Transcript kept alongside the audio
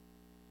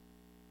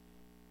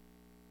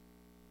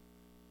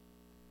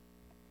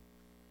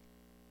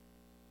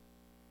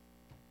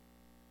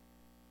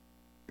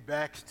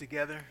back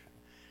together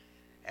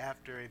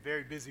after a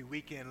very busy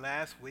weekend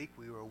last week.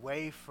 We were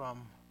away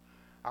from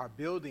our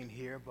building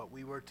here, but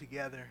we were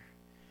together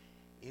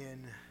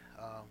in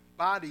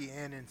body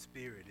and in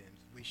spirit, and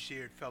we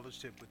shared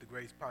fellowship with the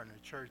Grace Partner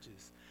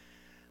Churches.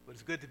 But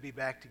it's good to be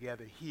back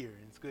together here,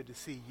 and it's good to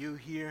see you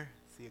here,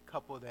 see a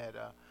couple that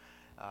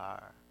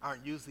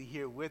aren't usually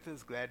here with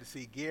us. Glad to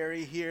see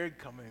Gary here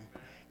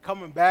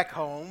coming back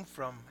home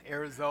from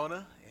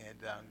Arizona, and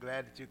I'm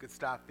glad that you could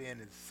stop in.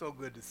 It's so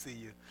good to see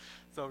you,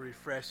 so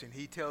refreshing.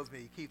 He tells me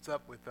he keeps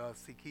up with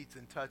us, he keeps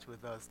in touch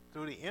with us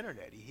through the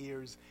internet. He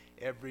hears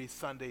every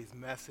Sunday's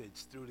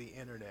message through the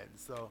internet. And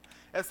so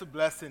that's a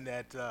blessing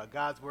that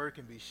God's word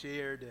can be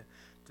shared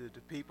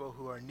to people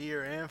who are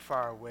near and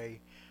far away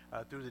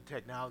through the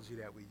technology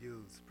that we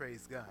use.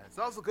 Praise God. It's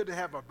also good to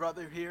have my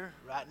brother here.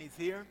 Rodney's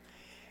here.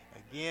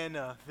 Again,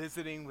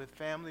 visiting with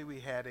family. We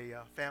had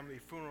a family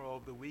funeral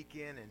over the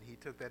weekend, and he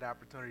took that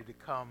opportunity to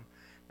come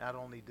not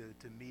only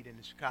to meet in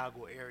the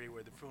Chicago area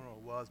where the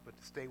funeral was, but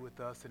to stay with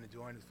us and to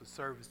join us for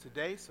service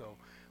today. So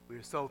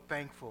we're so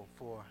thankful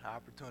for the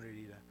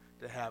opportunity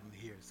to have him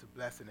here. It's a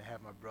blessing to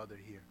have my brother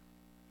here.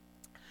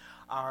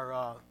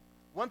 Our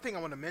one thing I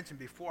want to mention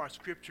before our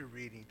scripture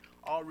reading,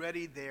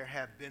 already there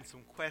have been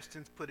some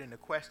questions put in the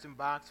question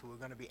box. We're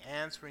going to be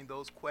answering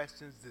those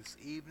questions this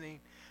evening.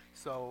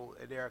 So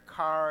there are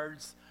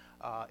cards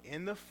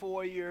in the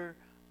foyer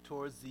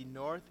towards the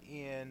north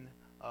end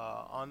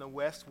on the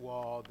west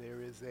wall.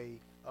 There is a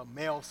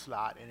mail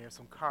slot, and there's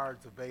some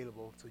cards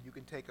available. So you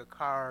can take a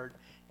card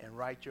and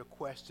write your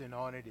question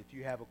on it. If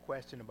you have a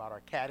question about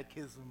our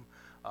catechism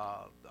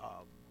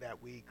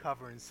that we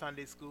cover in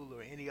Sunday school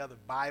or any other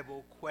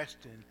Bible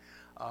question,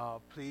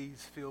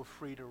 please feel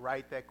free to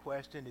write that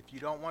question. If you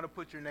don't want to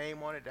put your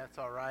name on it, that's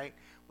all right.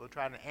 We'll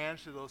try to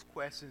answer those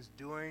questions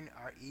during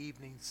our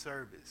evening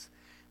service.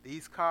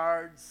 These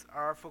cards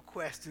are for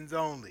questions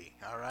only,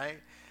 all right?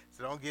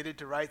 So don't get it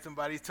to write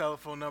somebody's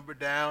telephone number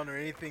down or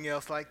anything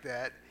else like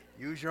that.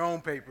 Use your own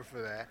paper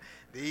for that.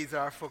 These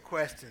are for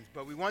questions,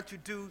 but we want you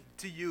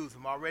to use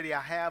them. Already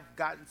I have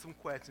gotten some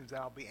questions.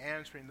 I'll be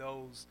answering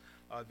those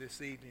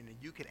this evening, and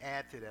you can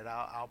add to that.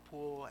 I'll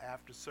pull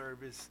after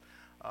service,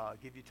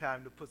 give you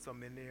time to put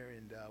some in there,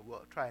 and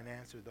we'll try and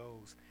answer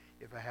those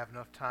if I have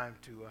enough time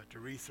to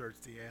research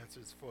the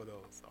answers for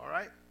those. All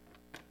right?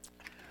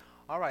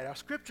 All right, our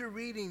scripture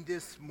reading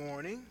this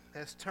morning,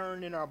 let's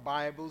turn in our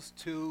Bibles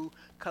to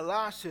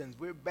Colossians.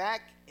 We're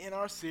back in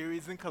our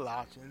series in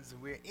Colossians,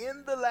 and we're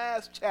in the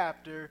last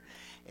chapter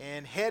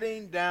and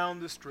heading down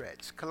the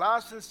stretch.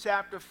 Colossians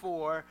chapter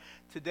 4,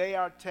 today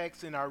our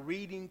text and our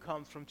reading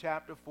comes from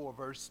chapter 4,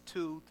 verse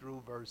 2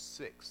 through verse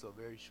 6, so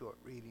very short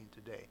reading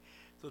today.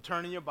 So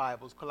turn in your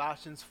Bibles,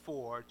 Colossians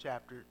 4,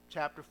 chapter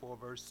 4,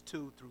 verse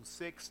 2 through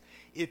 6.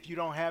 If you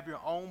don't have your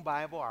own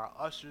Bible, our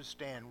ushers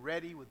stand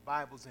ready with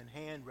Bibles in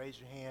hand. Raise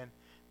your hand.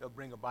 They'll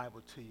bring a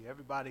Bible to you.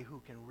 Everybody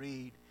who can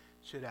read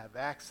should have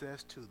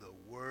access to the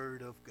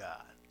Word of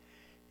God.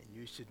 And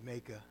you should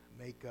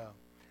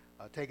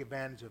take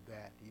advantage of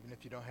that. Even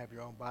if you don't have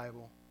your own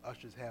Bible,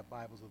 ushers have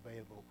Bibles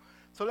available.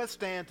 So let's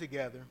stand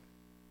together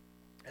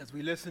as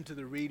we listen to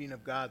the reading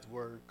of God's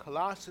Word.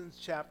 Colossians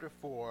chapter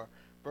 4,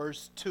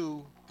 verse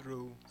 2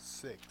 through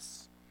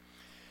 6.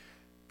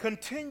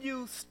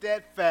 Continue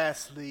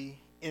steadfastly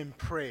in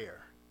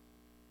prayer,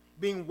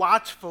 being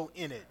watchful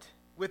in it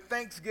with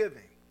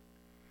thanksgiving.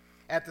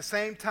 At the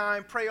same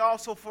time, pray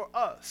also for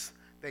us,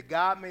 that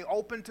God may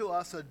open to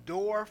us a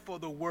door for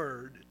the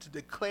word to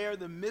declare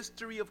the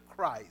mystery of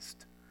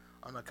Christ,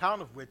 on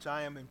account of which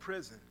I am in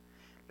prison,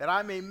 that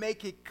I may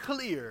make it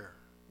clear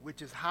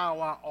which is how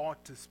I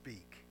ought to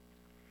speak.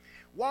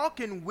 Walk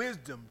in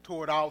wisdom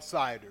toward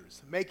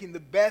outsiders, making the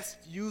best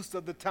use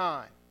of the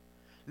time.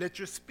 Let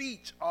your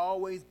speech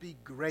always be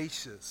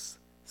gracious,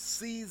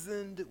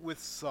 seasoned with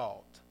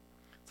salt,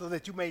 so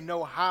that you may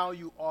know how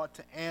you ought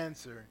to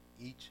answer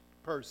each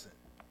person.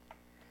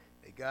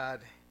 May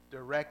God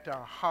direct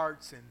our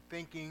hearts in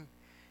thinking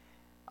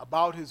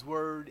about his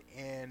word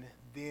and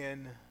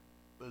then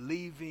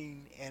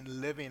believing and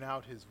living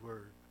out his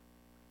word.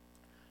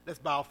 Let's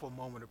bow for a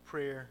moment of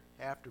prayer.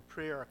 After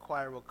prayer, our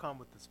choir will come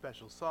with a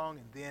special song,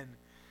 and then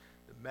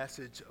the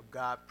message of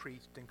God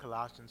preached in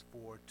Colossians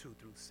 4, 2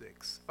 through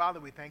 6. Father,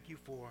 we thank you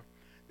for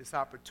this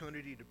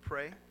opportunity to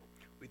pray.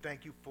 We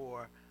thank you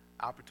for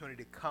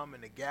opportunity to come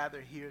and to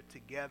gather here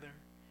together.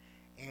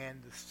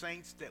 And the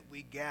saints that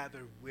we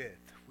gather with,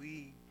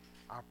 we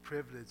are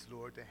privileged,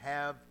 Lord, to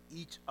have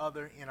each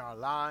other in our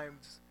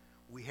lives.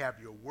 We have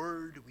your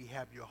word. We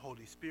have your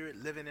Holy Spirit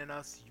living in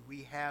us.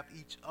 We have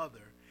each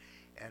other.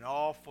 And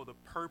all for the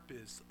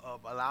purpose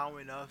of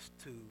allowing us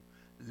to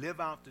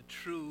live out the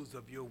truths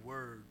of your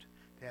word,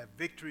 to have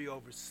victory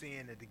over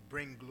sin, and to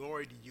bring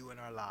glory to you in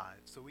our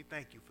lives. So we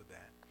thank you for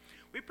that.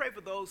 We pray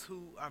for those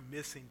who are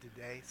missing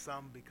today,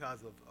 some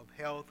because of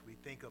health. We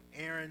think of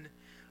Aaron,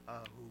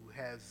 who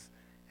has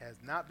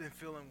not been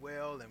feeling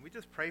well, and we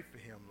just pray for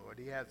him, Lord.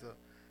 He has a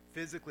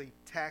physically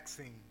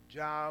taxing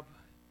job.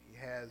 He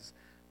has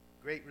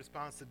great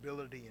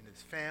responsibility in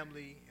his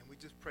family, and we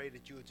just pray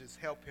that you would just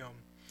help him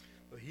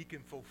so he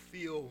can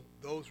fulfill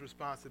those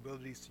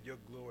responsibilities to your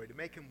glory, to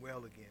make him well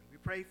again. We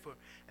pray for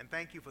and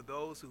thank you for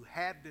those who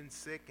have been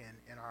sick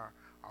and are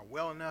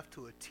well enough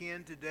to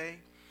attend today.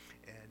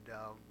 And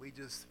we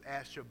just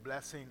ask your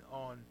blessing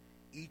on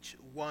each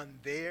one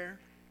there.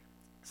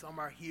 Some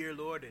are here,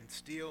 Lord, and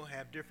still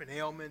have different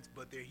ailments,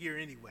 but they're here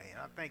anyway. And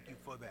I thank you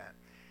for that.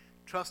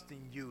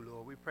 Trusting you,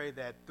 Lord. We pray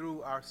that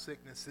through our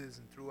sicknesses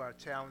and through our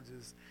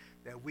challenges,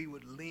 that we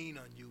would lean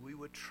on you. We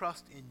would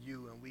trust in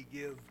you, and we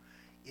give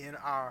in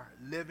our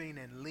living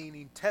and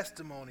leaning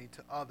testimony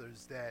to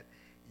others that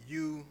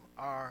you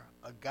are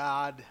a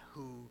God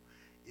who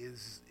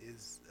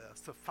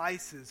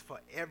suffices for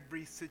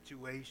every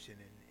situation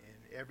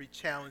and every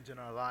challenge in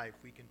our life.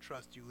 We can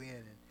trust you in,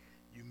 and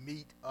you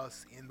meet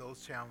us in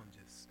those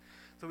challenges.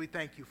 So we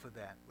thank you for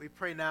that. We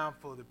pray now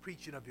for the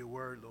preaching of your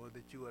word, Lord,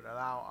 that you would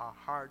allow our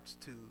hearts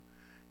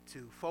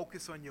to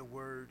focus on your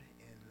word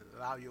and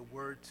allow your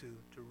word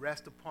to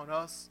rest upon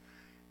us,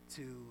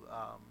 to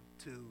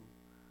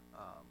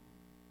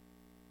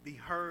be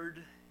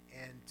heard,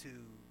 and to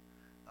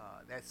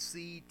that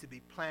seed to be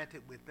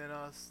planted within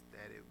us,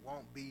 that it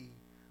won't be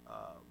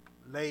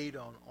laid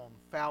on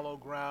fallow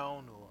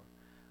ground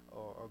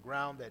or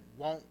ground that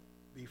won't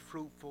be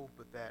fruitful,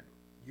 but that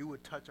you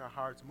would touch our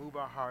hearts, move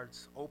our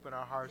hearts, open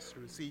our hearts to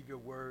receive your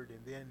word, and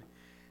then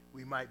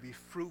we might be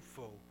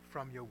fruitful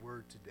from your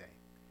word today.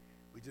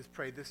 We just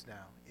pray this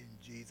now in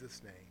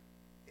Jesus' name.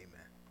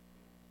 Amen.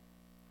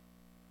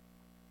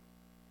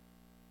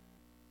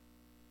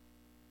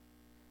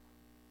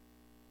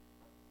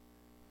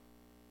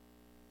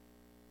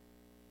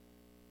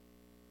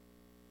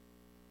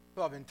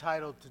 So I've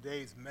entitled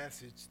today's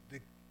message,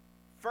 The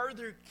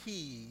Further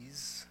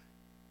Keys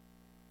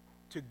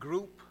to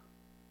Group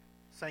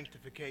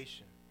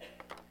Sanctification.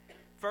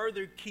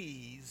 Further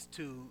keys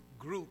to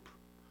group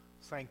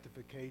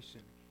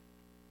sanctification.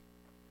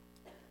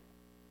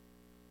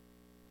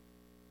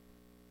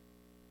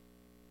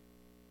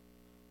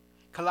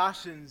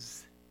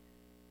 Colossians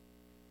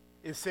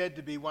is said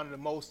to be one of the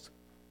most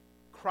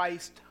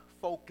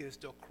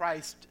Christ-focused or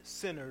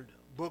Christ-centered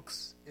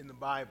books in the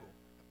Bible.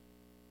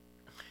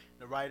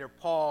 The writer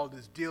Paul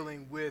is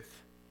dealing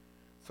with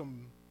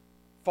some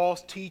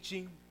false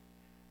teaching.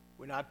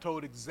 We're not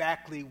told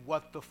exactly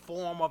what the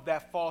form of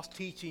that false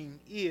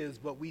teaching is,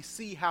 but we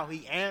see how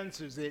he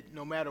answers it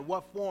no matter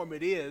what form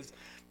it is.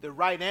 The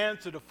right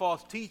answer to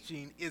false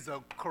teaching is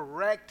a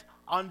correct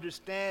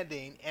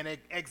understanding and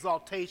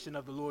exaltation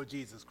of the Lord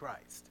Jesus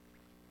Christ.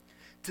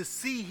 To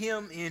see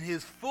him in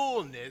his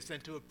fullness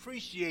and to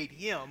appreciate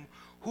him,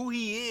 who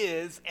he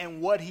is and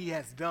what he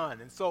has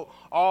done. And so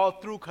all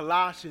through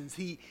Colossians,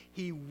 he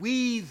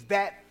weaves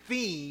that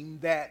theme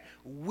that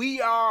we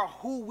are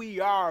who we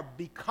are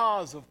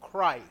because of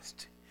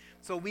Christ.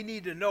 So we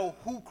need to know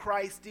who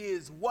Christ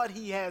is, what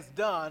he has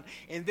done,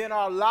 and then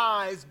our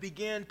lives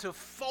begin to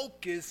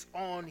focus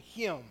on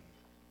him.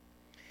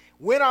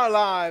 When our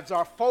lives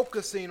are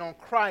focusing on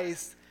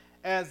Christ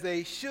as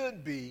they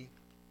should be,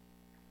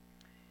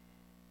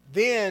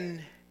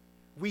 then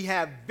we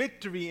have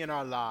victory in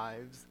our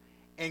lives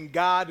and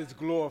God is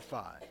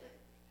glorified.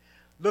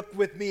 Look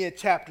with me at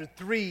chapter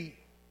 3,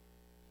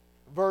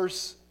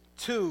 verse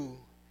 2.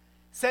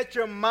 Set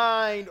your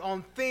mind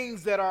on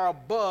things that are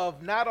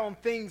above, not on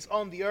things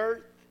on the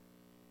earth.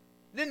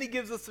 Then he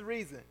gives us a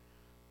reason.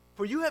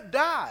 For you have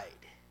died,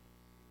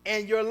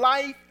 and your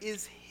life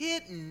is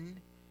hidden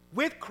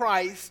with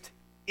Christ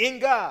in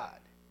God.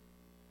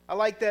 I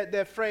like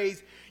that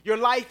phrase. Your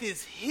life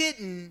is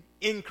hidden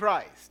in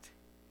Christ.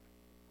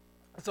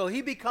 So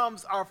he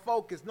becomes our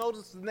focus.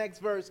 Notice the next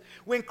verse.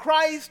 When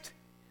Christ,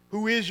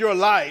 who is your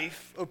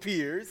life,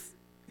 appears,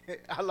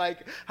 I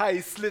like how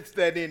he slips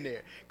that in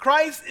there.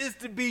 Christ is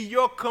to be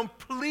your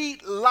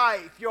complete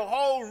life, your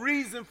whole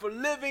reason for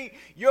living,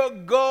 your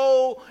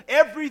goal,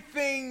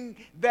 everything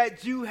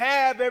that you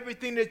have,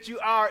 everything that you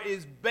are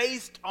is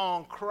based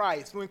on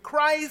Christ. When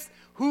Christ,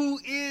 who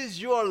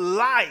is your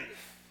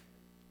life,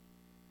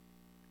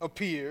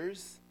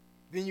 appears,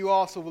 then you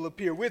also will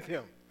appear with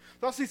him.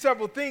 So I see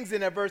several things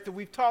in that verse that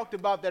we've talked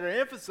about that are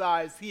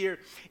emphasized here,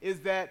 is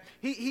that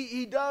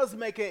he does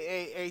make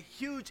a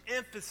huge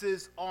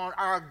emphasis on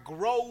our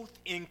growth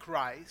in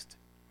Christ.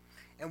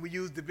 And we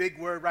use the big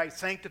word, right,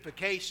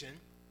 sanctification,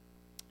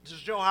 to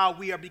show how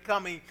we are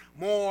becoming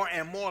more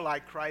and more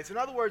like Christ. In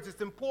other words,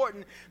 it's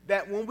important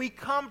that when we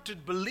come to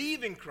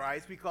believe in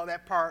Christ, we call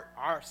that part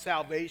our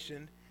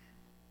salvation.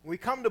 When we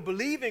come to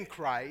believe in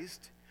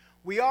Christ,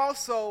 we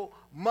also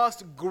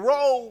must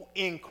grow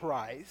in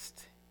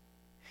Christ.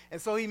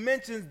 And so he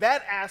mentions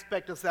that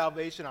aspect of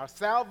salvation. Our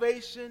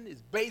salvation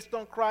is based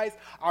on Christ.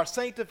 Our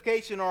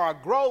sanctification or our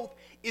growth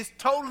is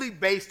totally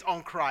based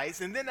on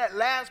Christ. And then that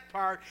last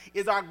part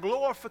is our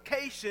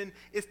glorification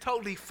is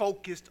totally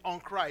focused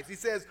on Christ. He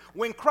says,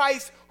 when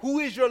Christ, who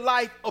is your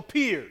life,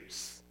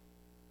 appears,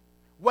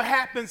 what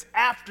happens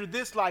after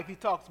this life he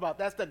talks about,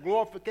 that's the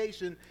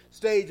glorification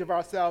stage of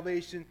our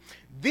salvation,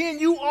 then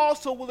you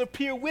also will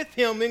appear with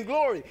him in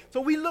glory. So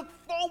we look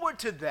forward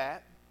to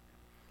that.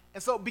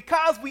 And so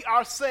because we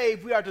are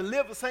saved, we are to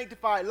live a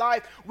sanctified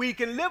life. We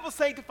can live a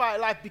sanctified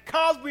life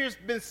because we've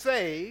been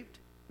saved.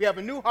 We have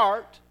a new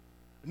heart,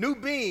 a new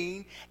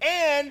being,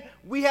 and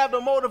we have the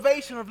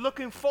motivation of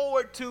looking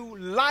forward to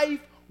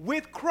life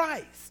with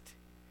Christ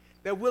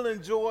that we'll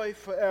enjoy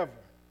forever.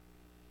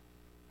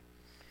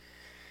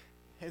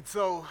 And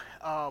so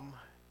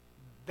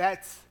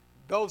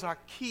those are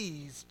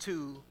keys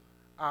to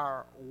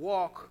our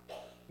walk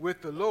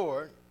with the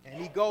Lord. And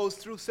he goes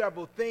through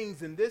several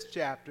things in this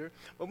chapter.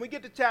 When we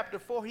get to chapter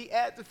 4, he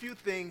adds a few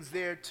things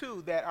there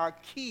too that are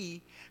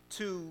key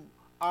to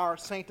our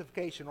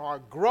sanctification, our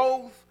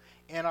growth,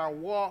 and our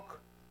walk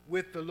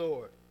with the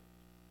Lord.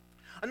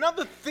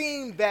 Another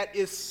theme that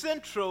is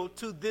central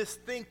to this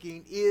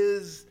thinking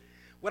is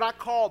what I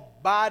call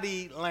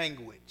body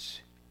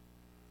language.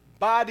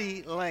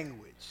 Body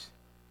language.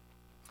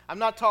 I'm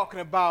not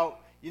talking about,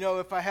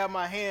 if I have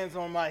my hands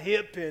on my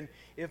hip and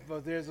if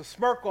there's a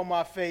smirk on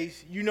my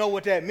face, you know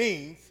what that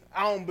means.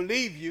 I don't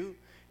believe you,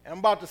 and I'm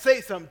about to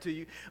say something to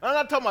you. I'm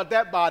not talking about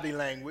that body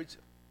language.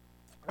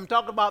 I'm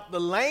talking about the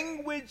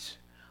language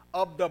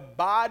of the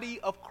body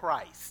of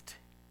Christ.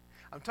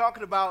 I'm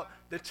talking about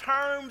the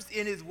terms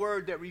in his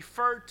word that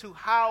refer to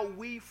how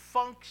we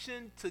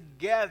function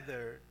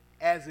together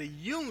as a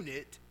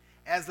unit,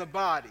 as a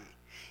body.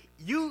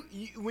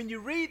 When you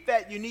read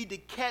that, you need to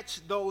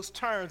catch those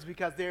terms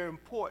because they're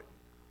important.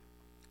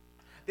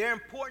 They're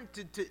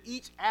important to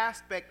each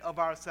aspect of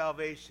our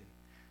salvation.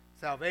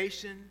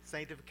 Salvation,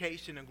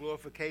 sanctification, and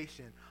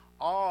glorification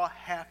all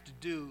have to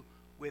do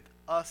with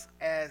us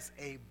as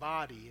a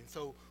body. And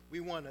so we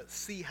want to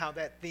see how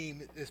that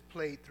theme is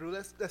played through.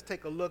 Let's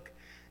take a look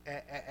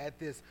at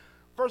this.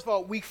 First of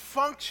all, we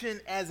function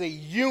as a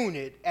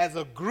unit, as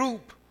a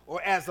group,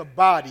 or as a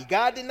body.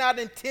 God did not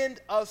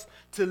intend us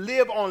to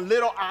live on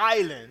little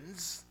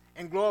islands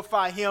and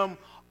glorify him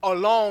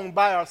alone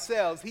by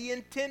ourselves. He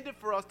intended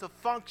for us to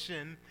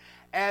function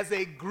as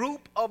a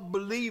group of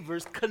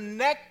believers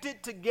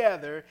connected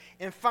together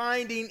and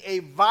finding a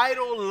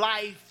vital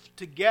life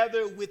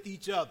together with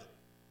each other.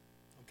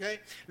 Okay?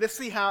 Let's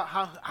see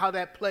how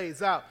that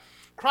plays out.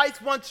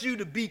 Christ wants you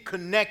to be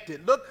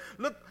connected.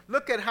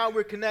 Look at how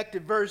we're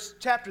connected.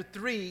 Chapter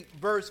 3,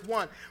 verse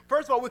 1.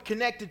 First of all, we're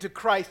connected to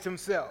Christ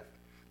himself.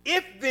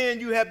 If then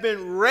you have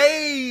been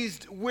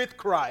raised with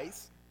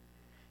Christ,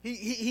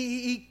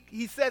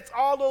 he sets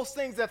all those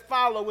things that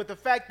follow with the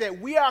fact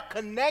that we are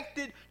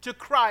connected to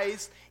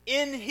Christ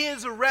in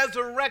his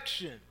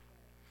resurrection.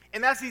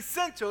 And that's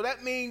essential.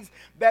 That means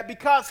that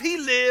because he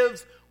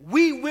lives,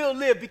 we will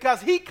live.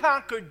 Because he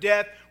conquered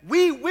death,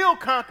 we will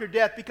conquer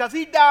death. Because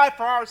he died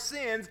for our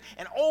sins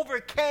and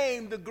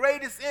overcame the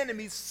greatest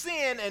enemies,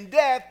 sin and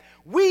death,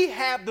 we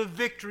have the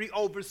victory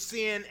over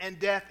sin and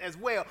death as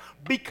well.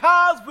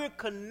 Because we're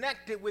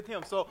connected with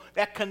him. So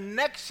that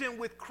connection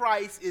with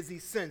Christ is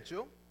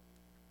essential.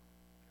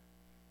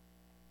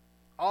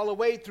 All the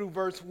way through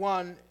verse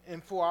 1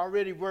 and 4. I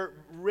already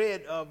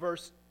read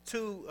verse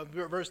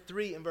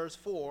 3 and verse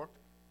 4.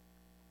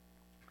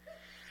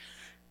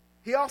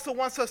 He also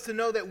wants us to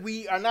know that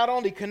we are not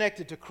only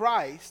connected to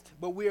Christ,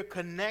 but we are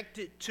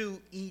connected to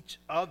each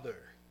other.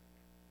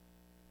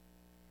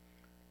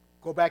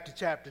 Go back to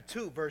chapter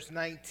 2, verse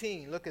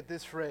 19. Look at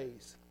this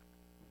phrase.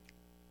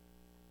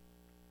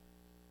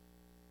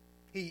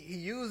 He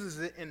uses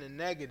it in the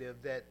negative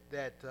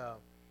that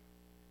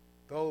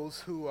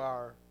those who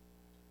are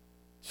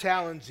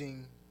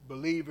challenging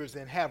believers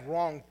and have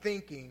wrong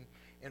thinking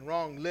and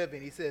wrong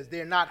living. He says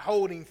they're not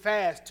holding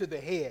fast to the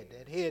head.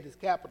 That head is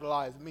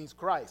capitalized. It means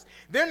Christ.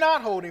 They're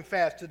not holding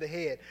fast to the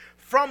head,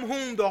 from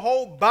whom the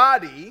whole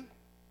body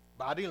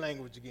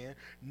language again,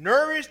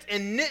 nourished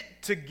and knit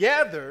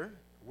together,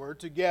 word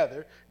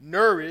together,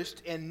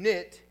 nourished and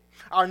knit.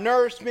 Our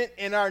nourishment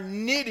and our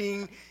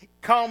knitting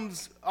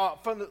comes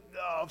from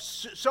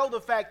show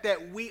the fact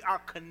that we are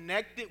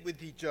connected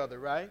with each other,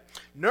 right?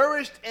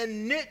 Nourished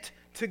and knit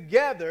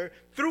together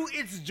through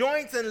its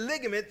joints and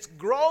ligaments,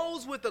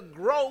 grows with a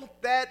growth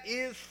that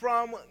is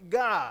from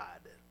God.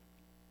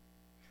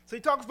 So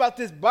he talks about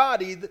this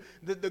body,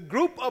 the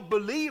group of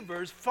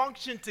believers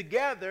function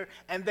together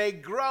and they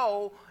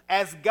grow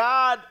as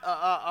God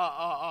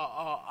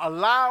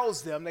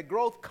allows them. The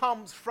growth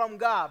comes from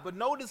God. But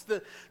notice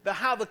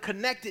how the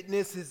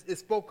connectedness is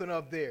spoken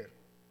of there.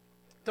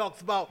 It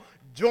talks about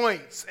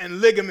joints and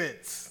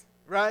ligaments,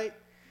 right?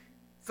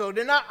 So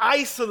they're not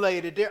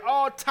isolated. They're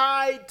all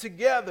tied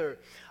together.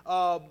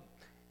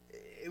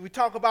 We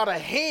talk about a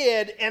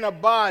head and a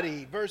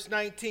body. Verse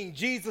 19,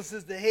 Jesus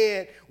is the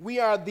head. We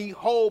are the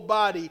whole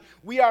body.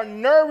 We are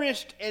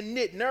nourished and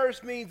knit.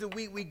 Nourished means that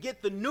we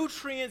get the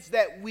nutrients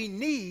that we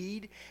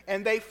need,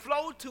 and they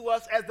flow to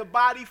us as the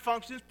body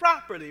functions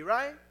properly,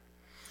 right?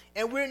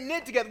 And we're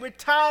knit together. We're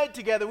tied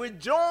together. We're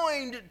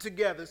joined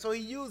together. So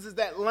he uses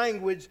that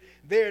language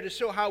there to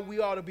show how we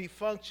ought to be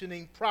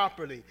functioning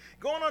properly.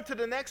 Going on to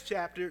the next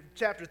chapter,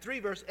 chapter 3,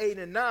 verse 8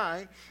 and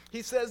 9,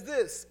 he says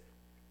this.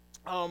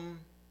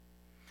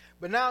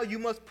 But now you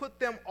must put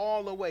them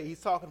all away.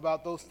 He's talking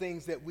about those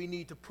things that we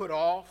need to put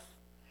off.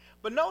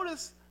 But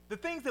notice the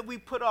things that we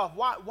put off,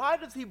 why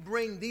does he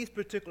bring these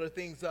particular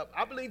things up?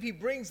 I believe he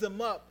brings them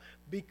up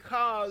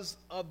because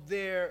of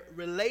their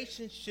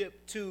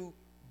relationship to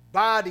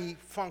body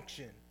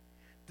function.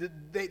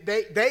 They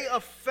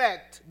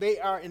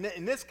are,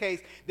 in this case,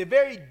 they're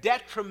very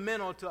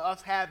detrimental to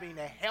us having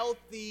a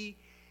healthy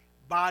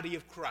body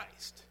of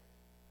Christ.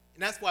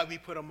 And that's why we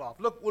put them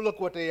off. Look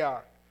what they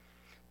are.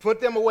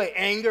 Put them away.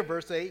 Anger,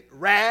 verse 8.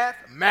 Wrath,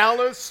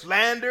 malice,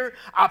 slander,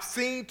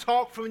 obscene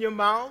talk from your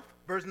mouth.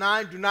 Verse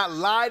 9, do not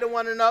lie to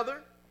one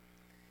another.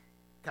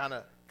 Kind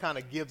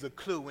of gives a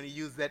clue when he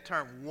used that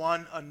term,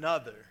 one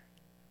another.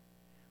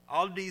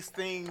 All of these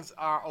things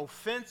are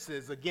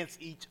offenses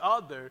against each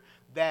other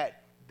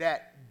that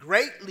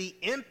greatly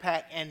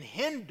impact and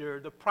hinder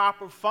the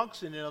proper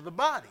functioning of the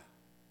body.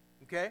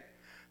 Okay?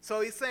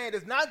 So he's saying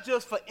it's not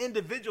just for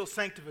individual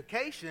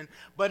sanctification,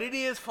 but it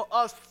is for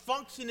us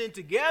functioning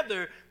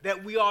together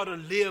that we ought to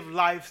live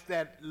lives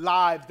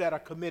that are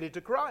committed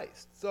to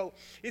Christ. So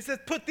he says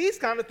put these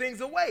kind of things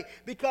away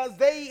because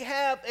they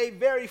have a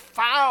very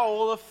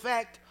foul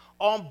effect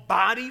on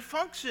body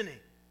functioning.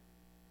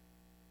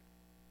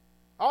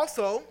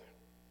 Also,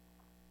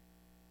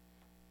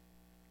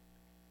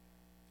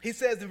 he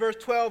says in verse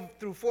 12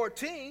 through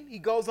 14, he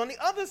goes on the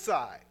other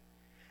side.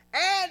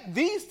 Add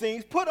these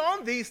things, put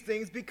on these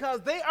things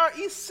because they are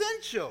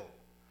essential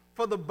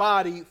for the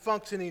body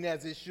functioning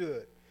as it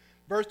should.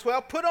 Verse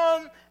 12, put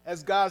on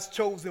as God's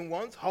chosen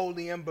ones,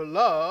 holy and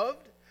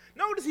beloved.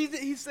 Notice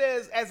he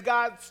says as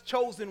God's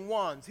chosen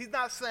ones. He's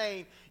not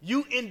saying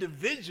you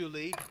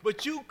individually,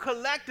 but you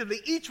collectively,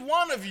 each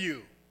one of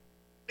you.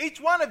 Each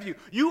one of you.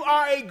 You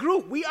are a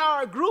group. We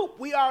are a group.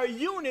 We are a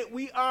unit.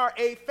 We are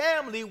a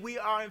family. We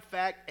are, in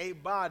fact, a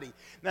body.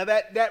 Now,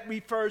 that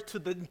refers to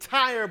the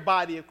entire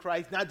body of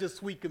Christ, not just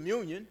sweet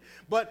communion,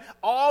 but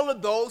all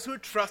of those who are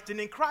trusting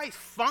in Christ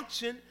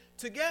function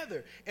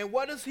together. And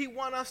what does he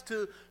want us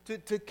to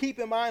keep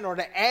in mind or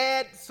to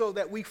add so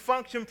that we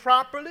function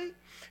properly?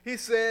 He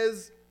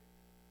says,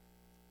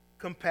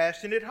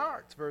 compassionate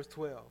hearts, verse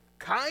 12.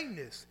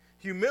 Kindness,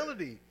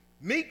 humility,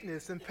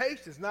 meekness and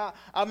patience. Now,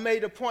 I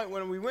made a point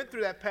when we went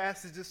through that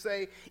passage to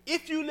say,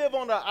 if you live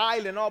on an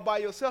island all by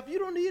yourself, you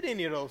don't need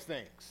any of those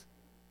things.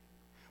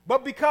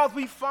 But because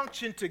we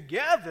function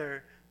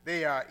together,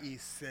 they are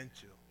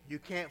essential. You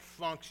can't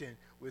function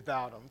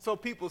without them. So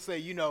people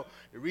say, the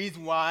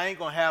reason why I ain't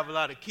going to have a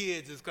lot of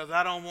kids is because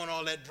I don't want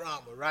all that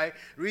drama, right?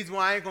 The reason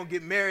why I ain't going to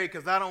get married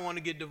because I don't want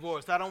to get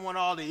divorced. I don't want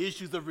all the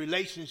issues of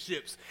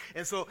relationships.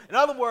 And so, in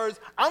other words,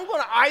 I'm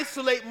going to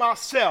isolate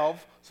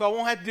myself so I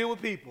won't have to deal with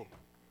people.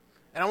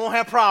 And I won't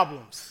have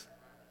problems.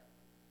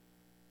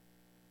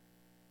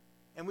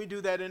 And we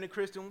do that in the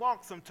Christian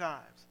walk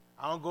sometimes.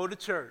 I don't go to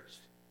church.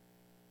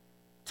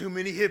 Too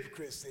many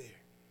hypocrites there.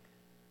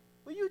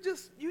 Well, you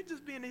just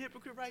being a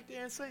hypocrite right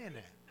there and saying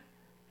that.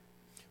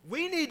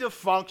 We need to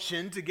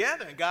function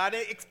together. And God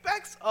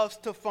expects us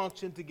to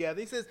function together.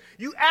 He says,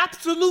 you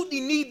absolutely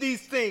need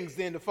these things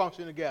then to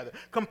function together.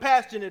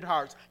 Compassionate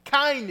hearts,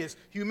 kindness,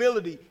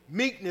 humility,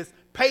 meekness,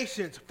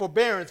 patience,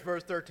 forbearance,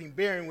 verse 13,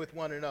 bearing with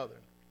one another.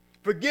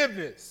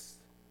 Forgiveness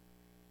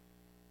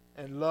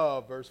and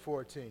love, verse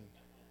 14.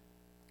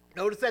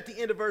 Notice at the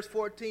end of verse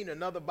 14,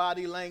 another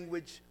body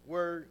language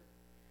word,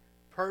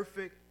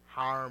 perfect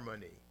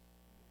harmony.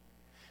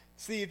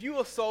 See, if you're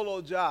a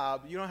solo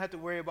job, you don't have to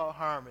worry about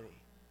harmony.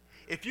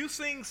 If you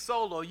sing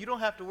solo, you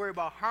don't have to worry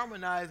about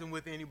harmonizing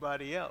with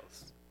anybody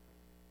else.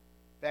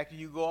 In fact, if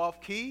you go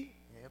off key,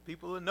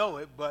 people will know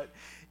it, but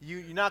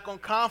you're not going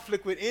to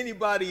conflict with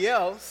anybody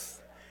else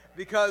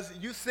because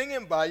you're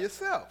singing by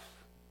yourself.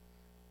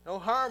 No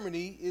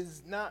harmony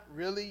is not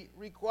really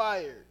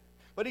required.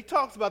 But he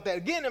talks about that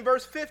again in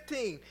verse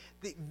 15,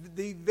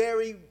 the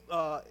very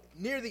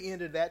near the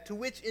end of that, to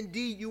which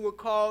indeed you were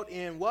called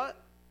in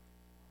what?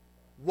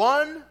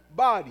 One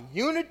body,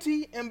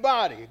 unity and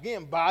body.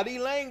 Again, body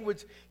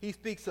language he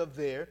speaks of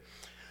there.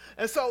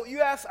 And so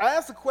I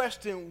asked the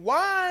question,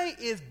 why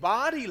is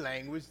body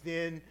language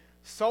then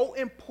so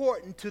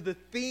important to the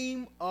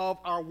theme of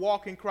our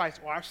walk in Christ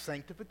or our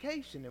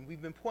sanctification? And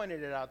we've been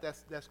pointing it out.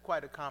 That's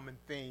quite a common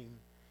theme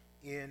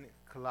in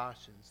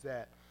Colossians,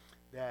 that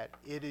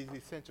it is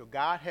essential.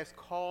 God has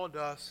called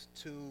us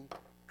to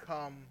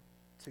come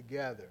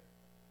together.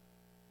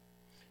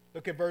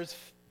 Look at verse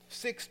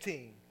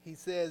 16. He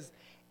says,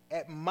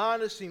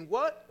 admonishing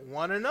what?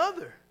 One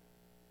another.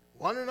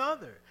 One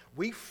another.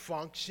 We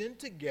function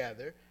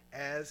together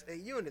as a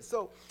unit.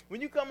 So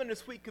when you come into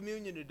sweet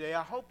communion today,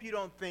 I hope you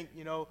don't think,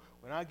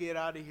 when I get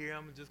out of here,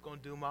 I'm just going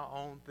to do my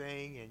own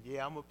thing. And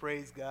I'm going to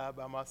praise God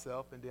by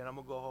myself. And then I'm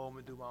going to go home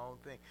and do my own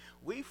thing.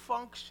 We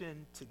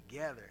function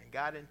together. And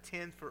God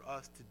intends for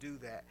us to do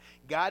that.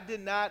 God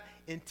did not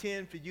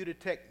intend for you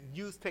to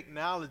use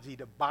technology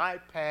to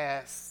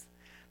bypass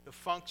the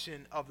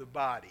function of the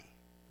body.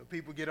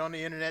 People get on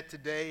the internet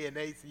today and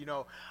they say,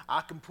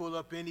 I can pull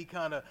up any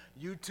kind of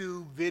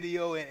YouTube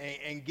video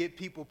and get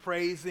people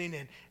praising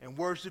and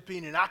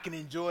worshiping, and I can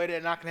enjoy that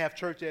and I can have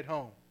church at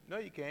home. No,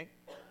 you can't.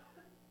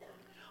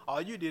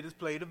 All you did is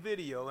play the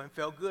video and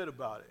felt good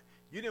about it.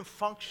 You didn't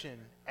function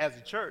as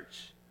a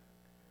church.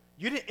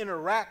 You didn't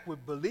interact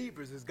with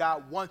believers as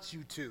God wants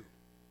you to.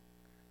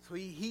 So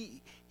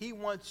he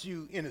wants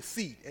you in a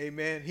seat,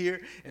 amen,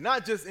 here. And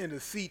not just in a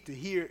seat to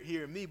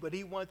hear me, but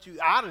he wants you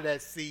out of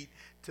that seat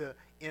to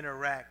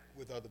interact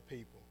with other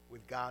people,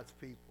 with God's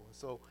people.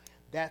 So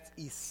that's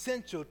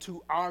essential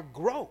to our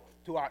growth,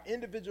 to our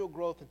individual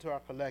growth and to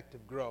our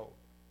collective growth.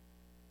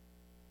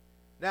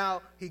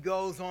 Now, he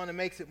goes on and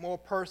makes it more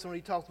personal.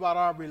 He talks about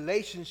our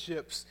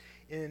relationships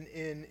in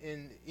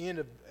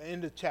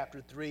end of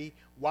chapter 3,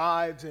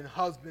 wives and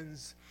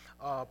husbands,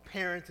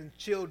 parents and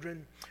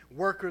children,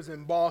 workers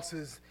and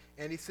bosses.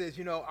 And he says,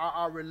 you know,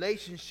 our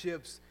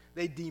relationships,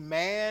 they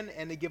demand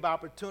and they give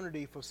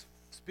opportunity for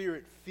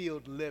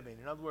spirit-filled living.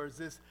 In other words,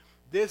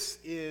 this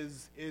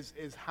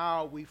is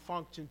how we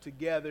function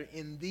together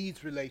in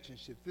these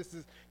relationships.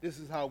 This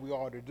is how we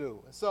ought to do.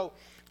 And so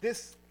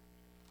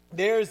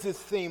there's this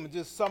theme,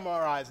 just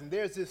summarizing,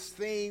 there's this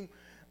theme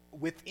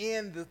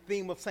within the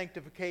theme of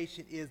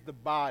sanctification is the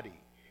body.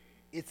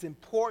 It's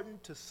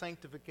important to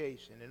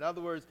sanctification. In other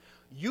words,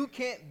 you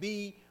can't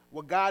be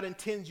what God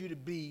intends you to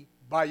be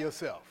by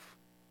yourself.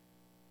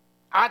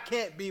 I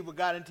can't be what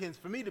God intends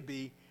for me to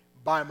be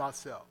by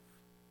myself.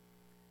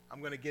 I'm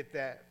going to get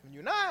that from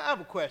you. Now, I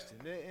have a question,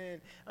 and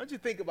I want you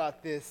to think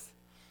about this.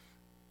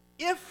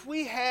 If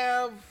we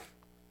have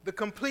the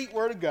complete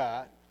Word of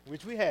God,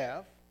 which we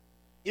have,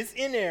 it's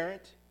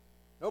inerrant,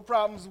 no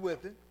problems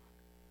with it,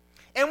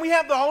 and we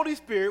have the Holy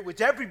Spirit,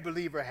 which every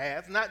believer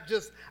has, not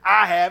just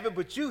I have it,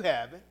 but you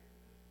have it.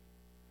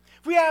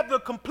 If we have the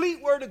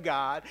complete Word of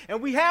God,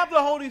 and we have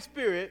the Holy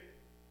Spirit,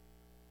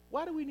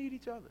 why do we need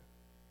each other?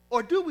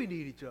 Or do we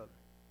need each other?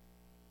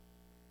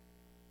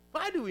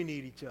 Why do we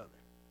need each other?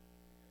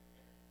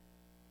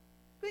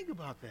 Think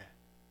about that.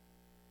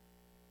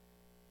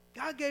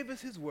 God gave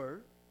us his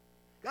word.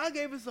 God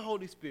gave us the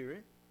Holy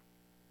Spirit.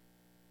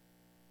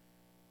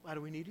 Why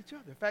do we need each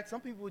other? In fact, some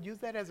people would use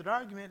that as an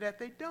argument that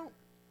they don't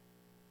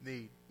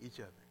need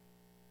each other.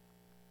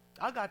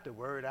 I got the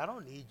word. I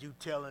don't need you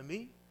telling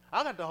me.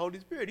 I got the Holy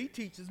Spirit. He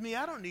teaches me.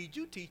 I don't need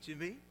you teaching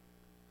me.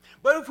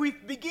 But if we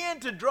begin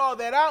to draw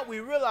that out, we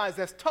realize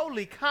that's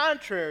totally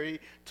contrary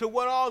to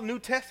what all New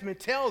Testament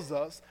tells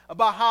us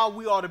about how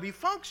we ought to be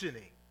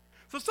functioning.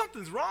 So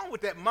something's wrong with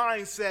that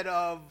mindset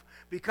of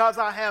because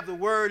I have the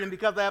word and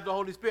because I have the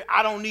Holy Spirit,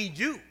 I don't need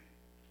you.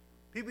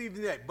 People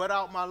even say, butt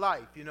out my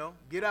life,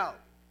 get out.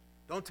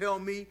 Don't tell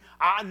me.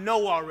 I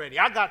know already.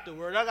 I got the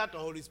word. I got the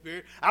Holy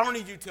Spirit. I don't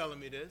need you telling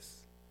me this.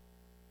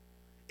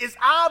 It's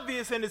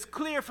obvious and it's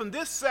clear from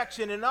this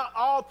section and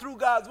all through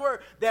God's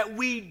word that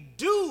we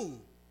do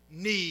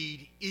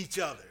need each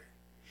other.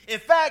 In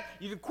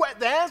fact,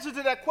 the answer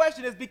to that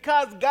question is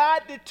because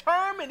God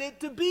determined it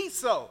to be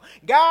so.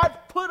 God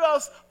put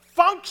us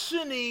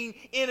functioning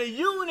in a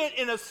unit,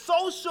 in a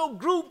social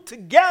group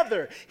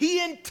together.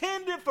 He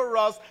intended for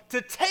us to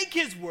take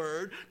his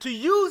word, to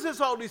use his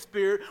Holy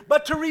Spirit,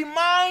 but to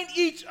remind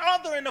each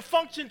other and to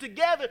function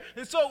together.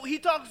 And so he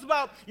talks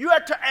about you are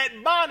to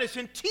admonish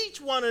and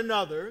teach one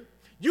another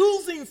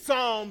using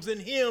psalms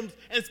and hymns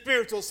and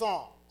spiritual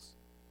songs.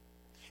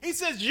 He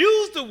says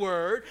use the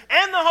word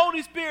and the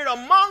Holy Spirit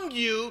among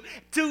you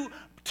to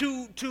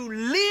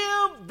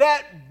live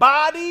that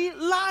body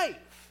life.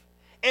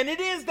 And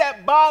it is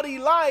that body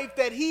life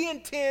that he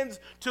intends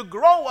to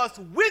grow us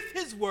with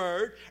his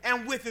word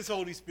and with his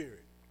Holy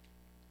Spirit.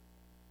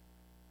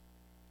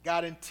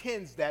 God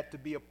intends that to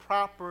be a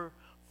proper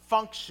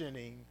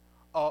functioning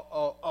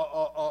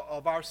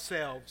of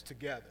ourselves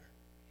together.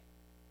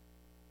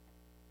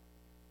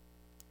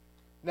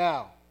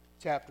 Now,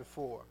 chapter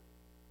 4.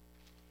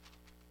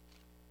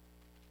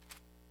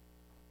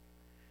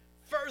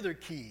 Further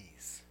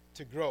keys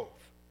to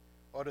growth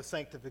or to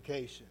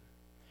sanctification.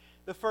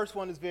 The first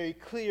one is very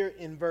clear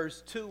in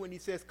verse 2 when he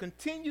says,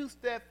 continue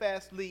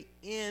steadfastly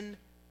in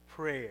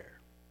prayer.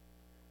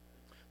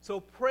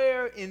 So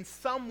prayer in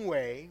some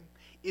way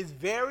is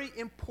very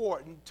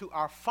important to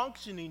our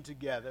functioning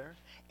together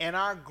and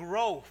our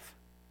growth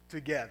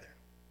together.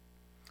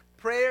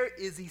 Prayer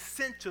is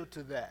essential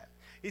to that.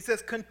 He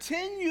says,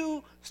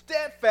 continue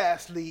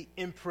steadfastly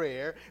in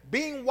prayer,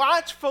 being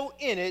watchful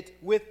in it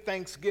with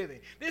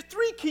thanksgiving. There's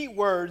three key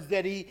words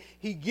that he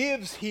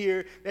gives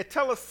here that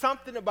tell us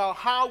something about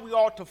how we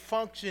ought to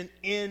function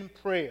in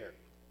prayer.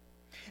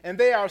 And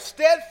they are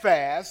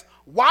steadfast,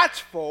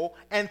 watchful,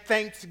 and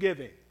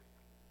thanksgiving.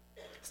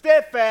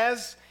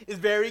 Steadfast is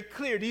very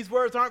clear. These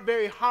words aren't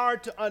very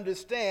hard to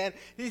understand.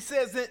 He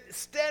says that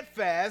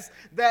steadfast,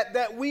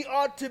 that we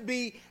ought to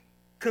be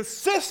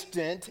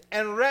consistent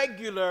and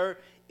regular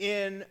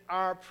in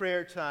our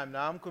prayer time.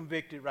 Now, I'm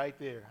convicted right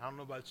there. I don't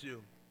know about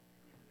you.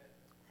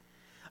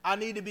 I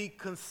need to be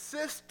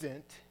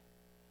consistent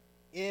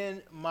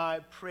in my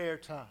prayer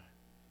time.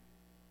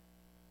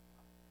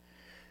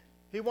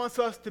 He wants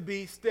us to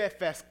be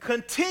steadfast.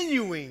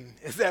 Continuing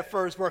is that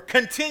first word.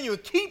 Continuing.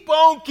 Keep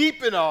on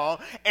keeping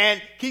on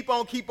and keep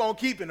on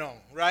keeping on,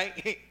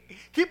 right?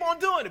 Keep on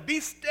doing it.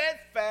 Be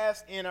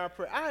steadfast in our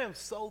prayer. I am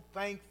so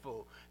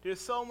thankful. There's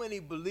so many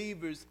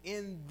believers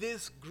in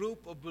this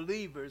group of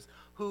believers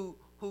who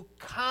who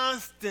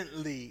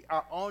constantly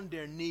are on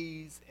their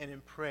knees and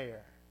in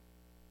prayer.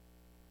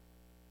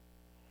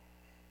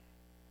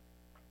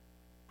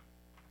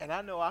 And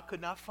I know I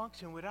could not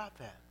function without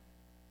that.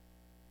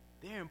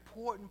 They're an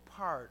important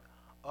part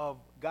of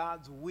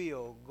God's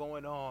will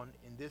going on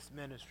in this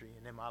ministry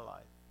and in my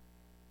life.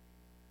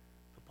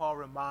 So Paul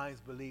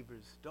reminds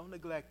believers, don't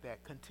neglect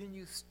that.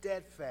 Continue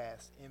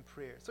steadfast in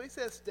prayer. So he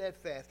says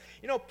steadfast.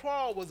 You know,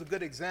 Paul was a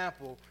good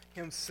example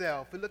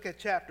himself. We look at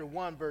chapter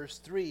 1, verse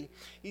 3.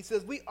 He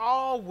says, we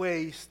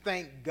always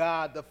thank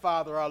God the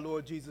Father, our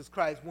Lord Jesus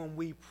Christ, when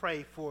we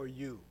pray for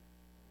you.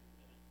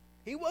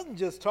 He wasn't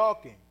just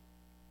talking.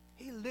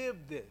 He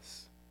lived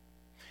this.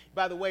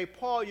 By the way,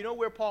 Paul, you know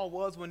where Paul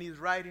was when he was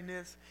writing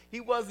this?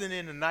 He wasn't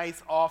in a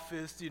nice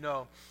office,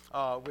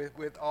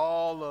 with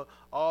all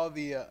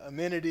the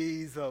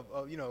amenities of,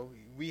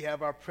 we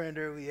have our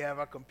printer, we have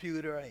our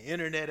computer, our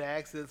internet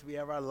access, we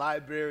have our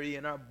library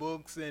and our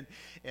books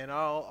and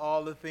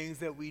all the things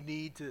that we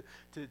need to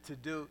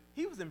do.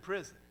 He was in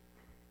prison.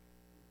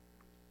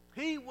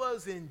 He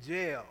was in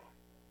jail.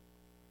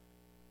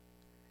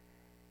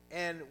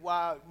 And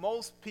while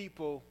most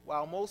people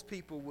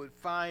would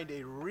find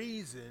a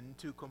reason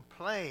to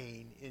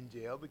complain in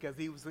jail, because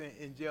he was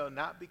in jail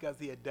not because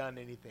he had done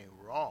anything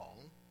wrong,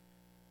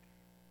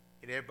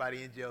 and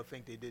everybody in jail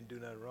think they didn't do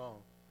nothing wrong.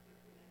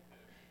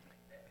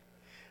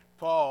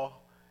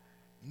 Paul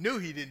knew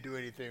he didn't do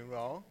anything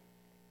wrong,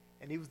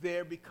 and he was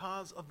there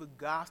because of the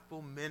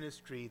gospel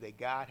ministry that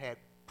God had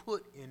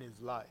put in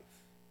his life,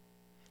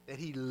 that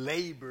he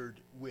labored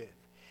with.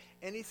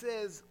 And he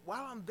says,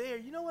 while I'm there,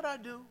 you know what I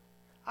do?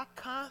 I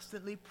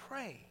constantly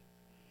pray.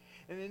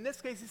 And in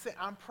this case, he said,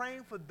 I'm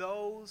praying for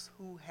those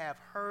who have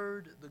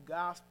heard the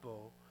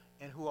gospel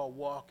and who are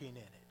walking in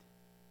it.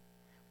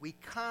 We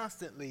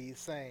constantly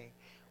saying,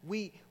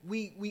 we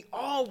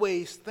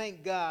always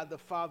thank God, the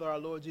Father, our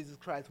Lord Jesus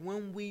Christ,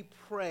 when we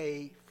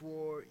pray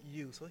for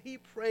you. So he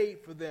prayed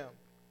for them.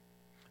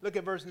 Look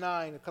at verse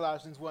 9 of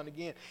Colossians 1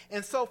 again.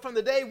 And so from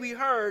the day we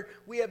heard,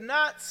 we have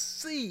not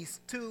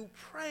ceased to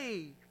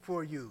pray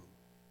for you.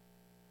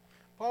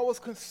 Paul was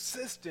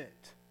consistent.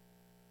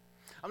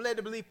 I'm led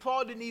to believe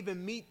Paul didn't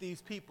even meet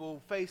these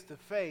people face to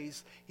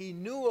face. He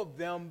knew of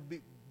them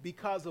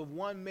because of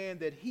one man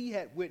that he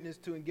had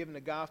witnessed to and given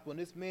the gospel. And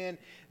this man,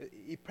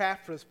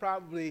 Epaphras,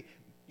 probably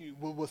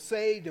was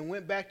saved and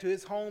went back to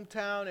his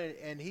hometown,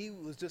 and he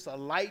was just a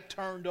light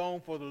turned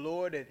on for the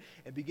Lord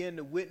and began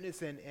to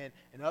witness, and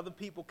other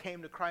people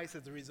came to Christ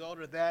as a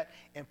result of that.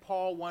 And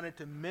Paul wanted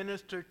to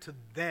minister to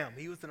them.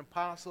 He was an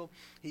apostle.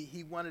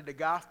 He wanted the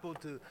gospel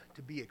to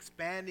be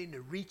expanding,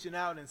 to reaching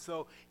out, and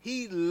so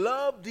he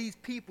loved these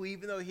people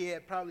even though he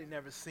had probably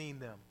never seen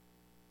them.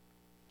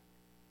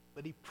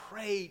 But he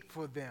prayed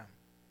for them.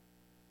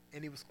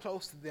 And he was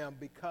close to them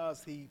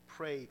because he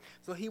prayed.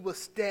 So he was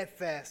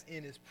steadfast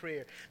in his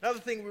prayer. Another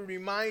thing we're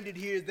reminded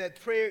here is that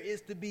prayer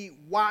is to be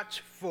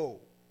watchful.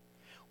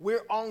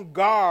 We're on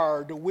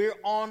guard. We're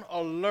on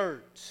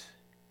alert.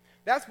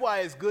 That's why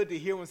it's good to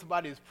hear when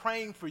somebody is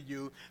praying for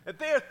you that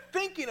they're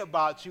thinking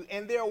about you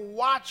and they're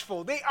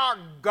watchful. They are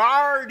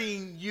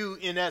guarding you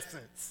in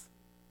essence.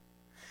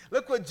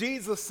 Look what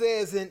Jesus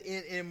says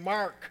in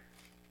Mark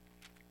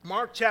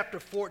chapter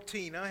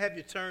 14. I'll have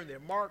you turn there.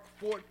 Mark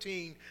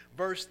 14,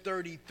 verse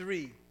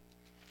 33.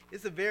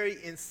 It's a very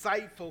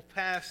insightful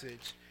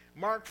passage.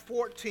 Mark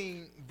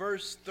 14,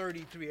 verse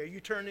 33. Are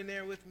you turning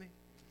there with me?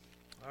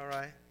 All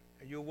right.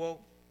 Are you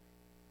awoke?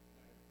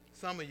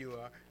 Some of you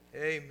are.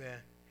 Amen.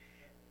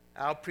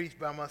 I'll preach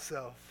by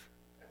myself.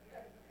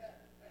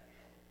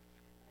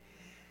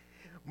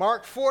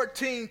 Mark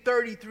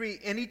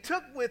 14:33, and he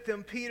took with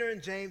him Peter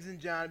and James and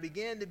John and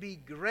began to be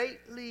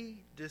greatly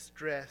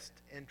distressed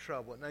and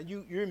troubled. Now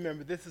you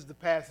remember this is the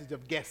passage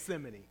of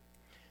Gethsemane.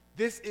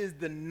 This is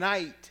the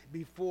night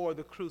before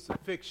the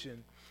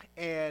crucifixion,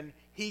 and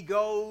he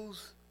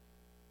goes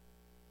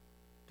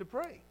to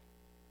pray.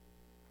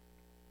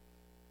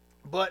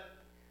 But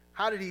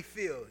how did he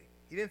feel?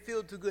 He didn't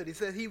feel too good. He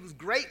said he was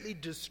greatly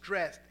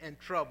distressed and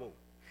troubled.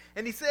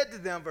 And he said to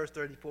them, verse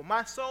 34,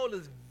 my soul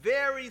is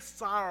very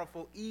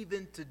sorrowful,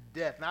 even to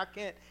death. Now, I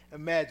can't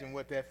imagine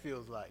what that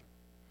feels like.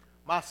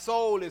 My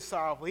soul is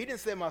sorrowful. He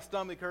didn't say my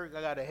stomach hurts, I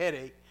got a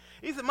headache.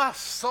 He said my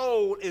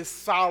soul is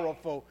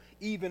sorrowful,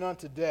 even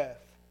unto death.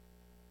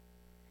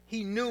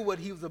 He knew what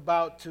he was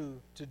about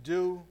to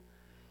do,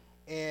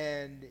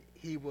 and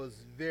he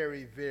was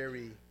very,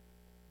 very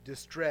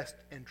distressed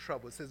and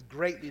troubled. It says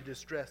greatly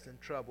distressed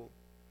and troubled.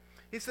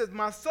 He says,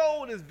 my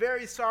soul is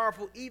very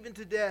sorrowful, even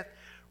to death.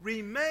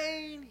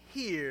 Remain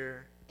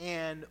here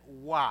and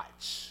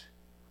watch.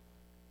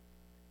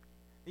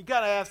 You got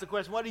to ask the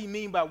question, what do you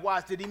mean by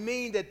watch? Did he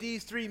mean that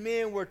these three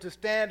men were to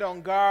stand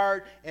on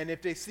guard, and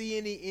if they see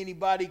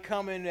anybody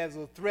coming as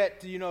a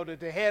threat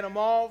to head them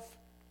off?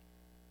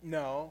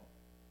 No.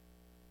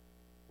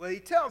 Well, he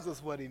tells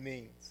us what he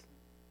means.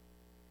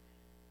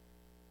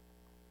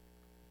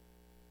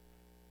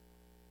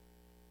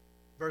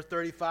 Verse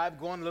 35,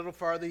 going a little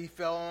further, he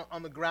fell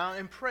on the ground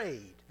and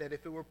prayed that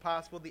if it were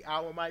possible, the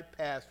hour might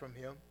pass from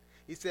him.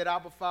 He said,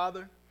 Abba,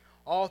 Father,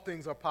 all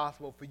things are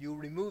possible for you.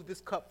 Remove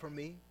this cup from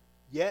me,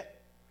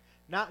 yet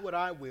not what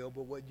I will,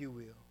 but what you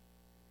will.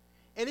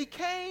 And he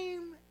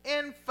came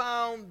and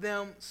found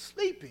them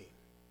sleeping.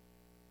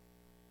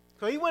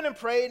 So he went and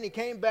prayed, and he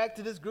came back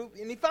to this group,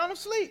 and he found them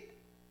asleep.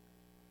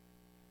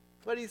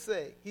 What did he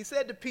say? He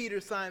said to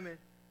Peter, Simon,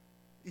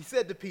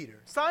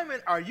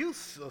 Simon, are you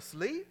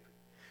asleep?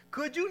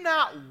 Could you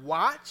not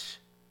watch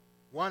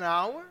 1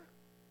 hour?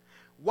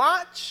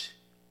 Watch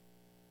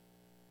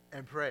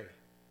and pray,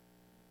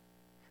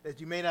 that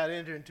you may not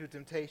enter into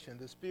temptation.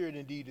 The spirit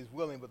indeed is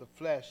willing, but the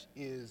flesh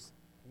is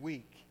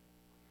weak.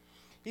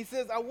 He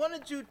says, I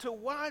wanted you to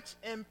watch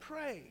and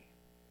pray.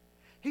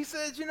 He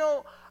says,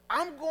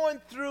 I'm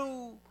going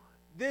through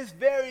this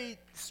very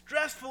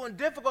stressful and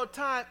difficult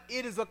time.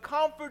 It is a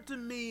comfort to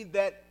me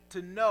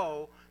to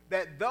know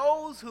that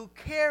those who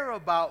care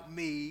about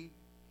me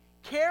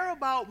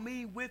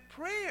with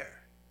prayer.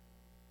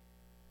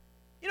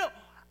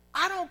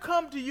 I don't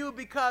come to you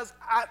because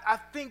I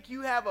think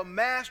you have a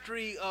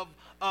mastery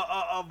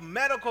of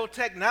medical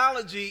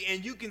technology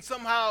and you can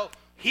somehow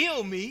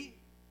heal me.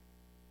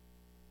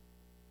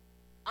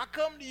 I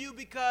come to you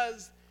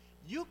because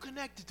you're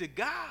connected to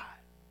God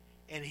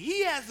and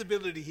he has the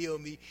ability to heal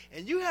me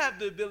and you have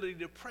the ability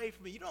to pray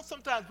for me.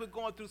 Sometimes we're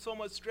going through so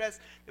much stress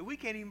that we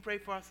can't even pray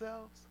for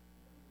ourselves.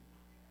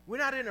 We're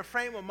not in a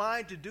frame of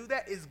mind to do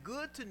that. It's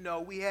good to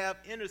know we have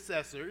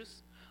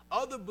intercessors,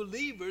 other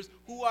believers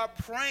who are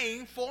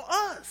praying for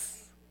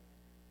us.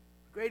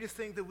 The greatest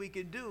thing that we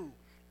can do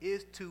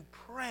is to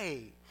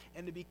pray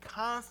and to be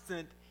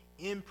constant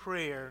in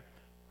prayer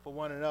for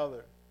one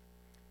another.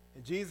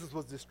 And Jesus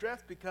was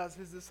distressed because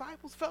his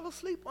disciples fell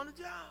asleep on the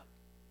job.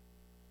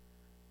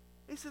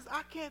 He says,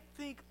 I can't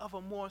think of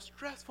a more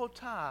stressful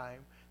time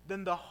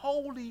than the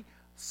holy,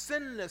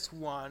 sinless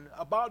one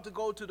about to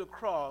go to the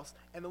cross,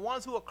 and the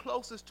ones who are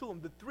closest to him,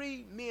 the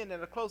 3 men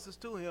that are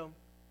closest to him,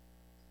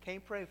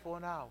 can't pray for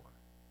an hour.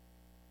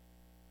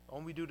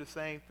 Don't we do the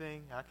same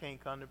thing? I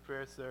can't come to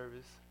prayer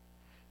service.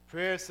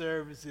 Prayer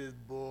service is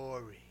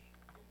boring.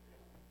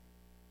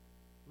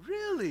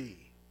 Really?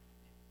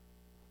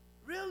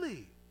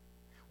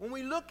 When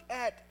we look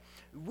at,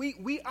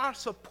 we are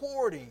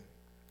supporting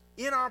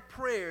in our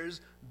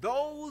prayers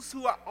those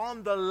who are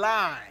on the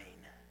line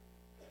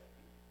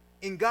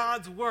in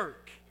God's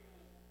work.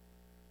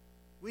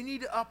 We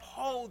need to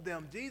uphold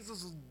them.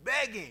 Jesus was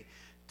begging,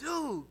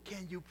 dude,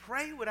 can you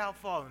pray without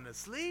falling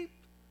asleep?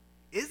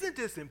 Isn't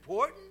this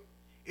important?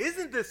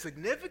 Isn't this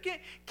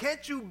significant?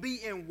 Can't you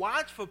be in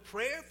watch for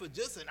prayer for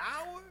just an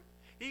hour?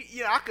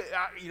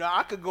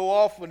 I could go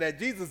off on that.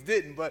 Jesus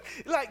didn't, but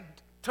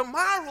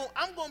tomorrow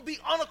I'm going to be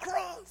on a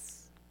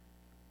cross.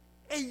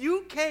 And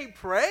you can't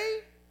pray?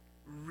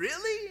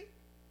 Really?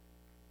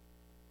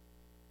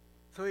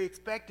 So he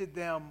expected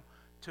them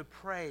to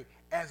pray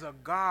as a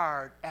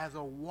guard, as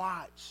a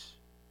watch,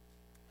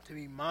 to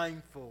be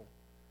mindful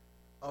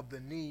of the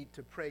need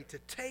to pray, to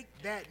take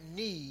that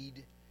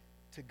need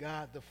to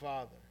God the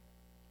Father.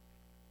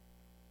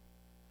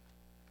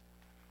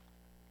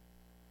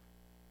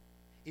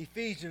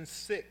 Ephesians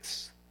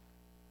 6.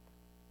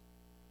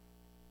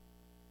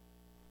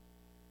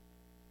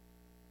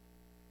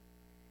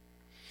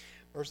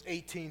 Verse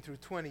 18 through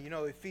 20.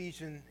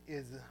 Ephesians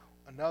is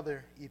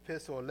another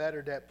epistle, a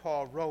letter that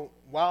Paul wrote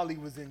while he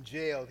was in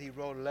jail. He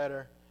wrote a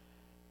letter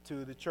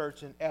to the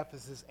church in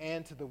Ephesus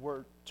and to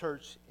the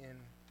church in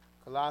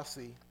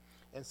Colossae.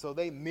 And so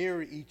they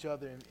mirror each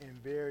other in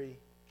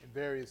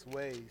various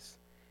ways.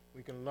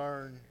 We can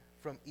learn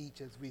from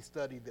each as we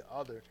study the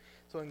other.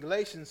 So in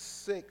Ephesians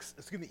 6,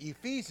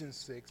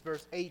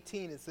 verse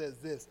 18, it says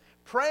this: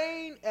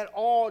 praying at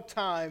all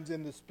times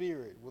in the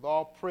Spirit with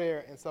all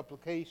prayer and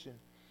supplication.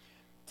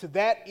 To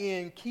that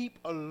end, keep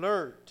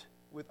alert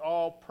with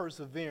all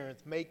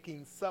perseverance,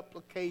 making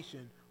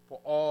supplication for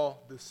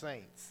all the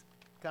saints.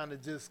 Kind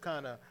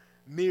of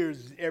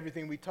mirrors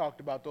everything we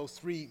talked about, those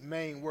 3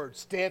 main words: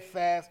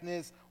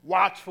 steadfastness,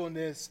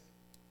 watchfulness,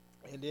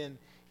 and then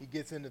he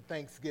gets into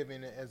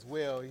thanksgiving as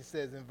well. He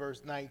says in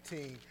verse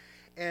 19,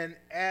 and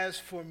as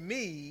for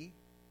me,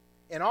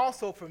 and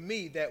also for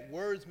me, that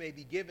words may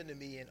be given to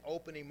me in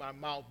opening my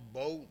mouth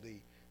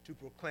boldly to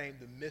proclaim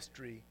the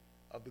mystery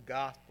of the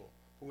gospel,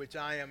 for which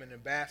I am an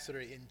ambassador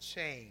in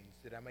chains,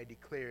 that I may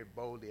declare it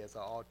boldly as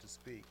I ought to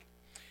speak.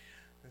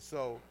 And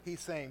so he's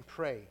saying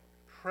pray.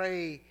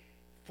 Pray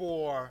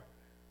for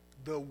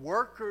the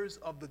workers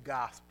of the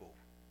gospel.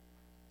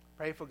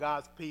 Pray for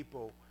God's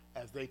people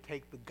as they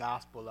take the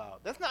gospel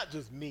out. That's not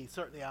just me.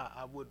 Certainly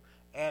I would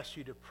ask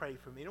you to pray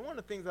for me. And one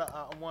of the things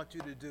I want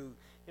you to do,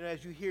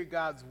 as you hear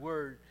God's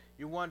word,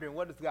 you're wondering,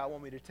 what does God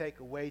want me to take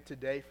away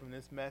today from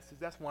this message?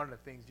 That's one of the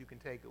things you can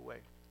take away,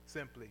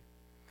 simply,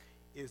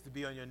 is to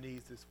be on your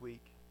knees this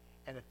week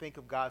and to think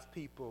of God's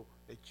people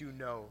that you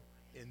know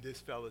in this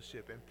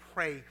fellowship and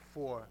pray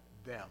for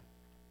them.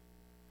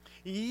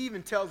 He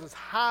even tells us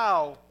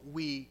how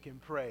we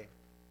can pray.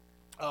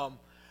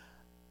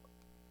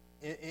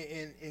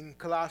 In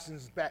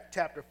Colossians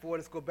chapter 4,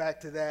 let's go back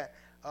to that.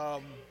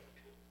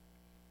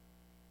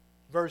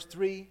 Verse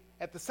 3,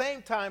 At the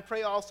same time,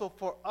 pray also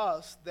for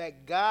us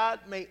that God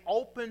may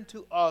open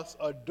to us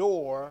a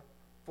door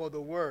for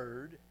the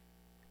word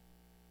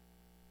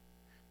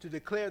to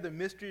declare the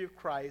mystery of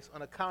Christ,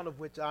 on account of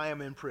which I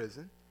am in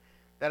prison,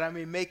 that I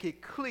may make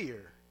it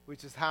clear,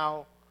 which is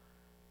how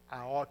I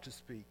ought to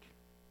speak.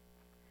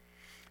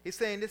 He's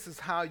saying this is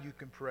how you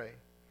can pray.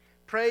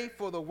 Pray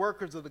for the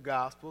workers of the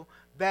gospel,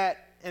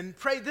 and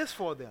pray this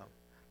for them,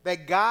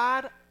 that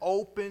God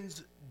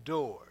opens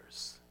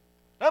doors.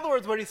 In other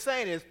words, what he's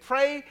saying is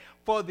pray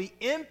for the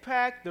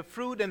impact, the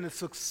fruit, and the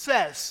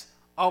success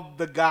of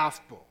the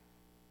gospel.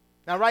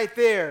 Now, right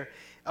there,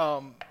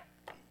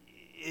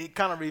 it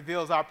kind of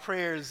reveals our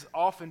prayers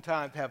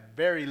oftentimes have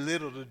very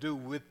little to do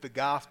with the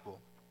gospel.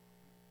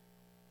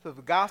 So if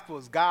the gospel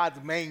is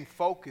God's main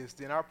focus,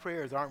 then our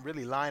prayers aren't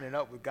really lining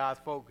up with God's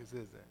focus,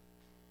 is it?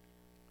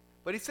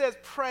 But he says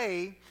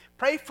pray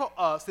for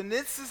us, and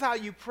this is how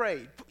you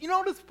pray. You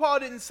notice Paul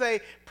didn't say,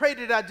 pray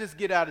that I just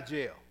get out of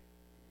jail.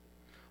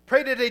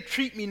 Pray that they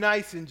treat me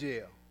nice in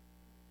jail.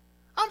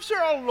 I'm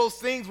sure all of those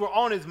things were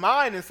on his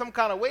mind in some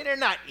kind of way. They're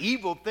not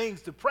evil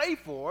things to pray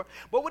for.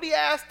 But what he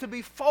asked to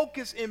be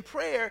focused in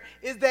prayer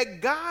is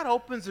that God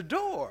opens the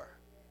door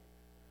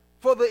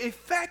for the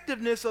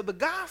effectiveness of the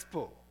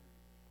gospel.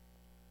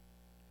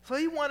 So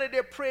he wanted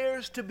their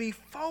prayers to be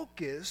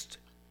focused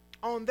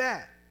on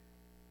that.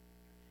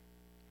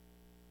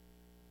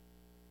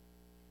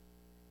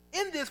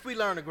 In this, we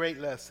learn a great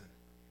lesson.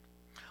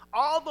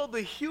 Although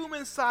the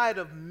human side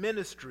of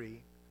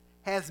ministry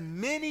has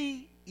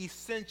many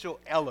essential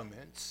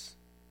elements,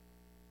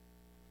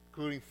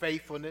 including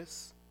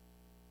faithfulness,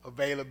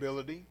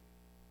 availability,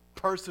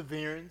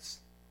 perseverance,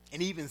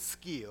 and even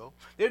skill.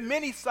 There are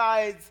many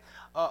sides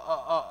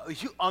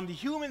on the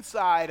human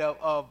side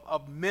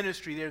of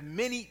ministry. There are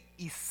many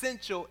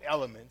essential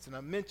elements, and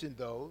I mentioned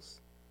those.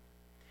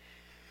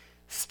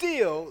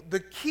 Still,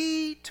 the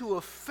key to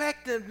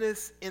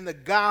effectiveness in the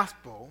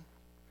gospel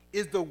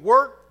is the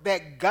work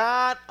that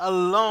God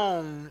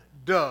alone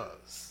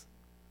does.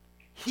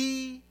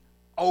 He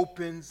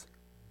opens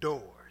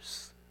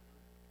doors.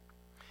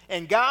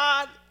 And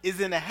God is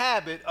in the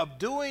habit of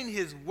doing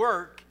his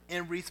work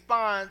in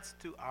response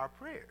to our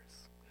prayers.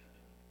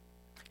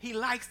 He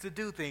likes to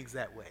do things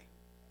that way.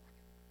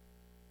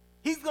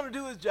 He's going to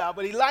do his job,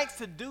 but he likes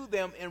to do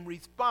them in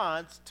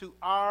response to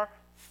our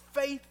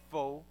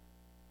faithful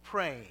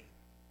praying.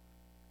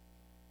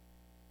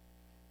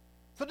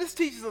 So this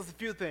teaches us a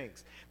few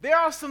things. There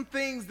are some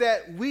things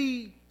that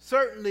we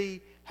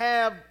certainly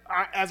have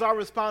as our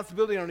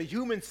responsibility on the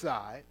human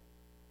side,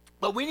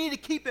 but we need to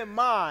keep in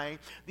mind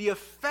the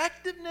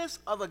effectiveness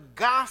of the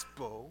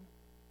gospel.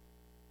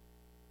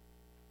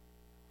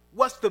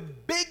 What's the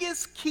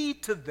biggest key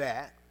to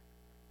that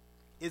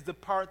is the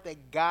part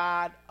that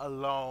God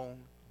alone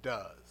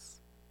does.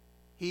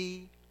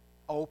 He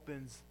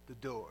opens the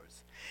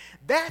doors.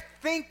 That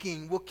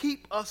thinking will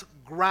keep us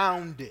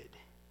grounded.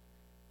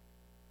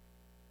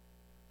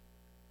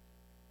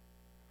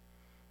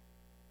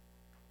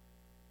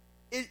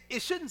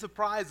 It shouldn't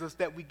surprise us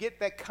that we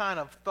get that kind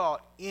of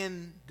thought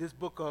in this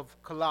book of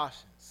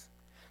Colossians.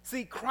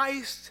 See,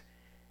 Christ,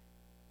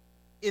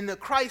 in the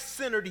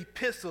Christ-centered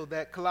epistle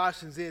that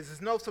Colossians is, it's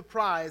no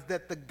surprise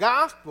that the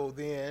gospel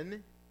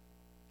then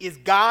is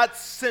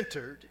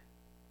God-centered,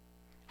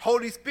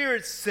 Holy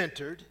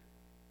Spirit-centered,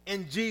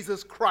 and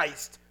Jesus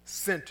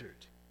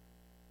Christ-centered.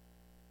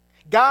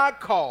 God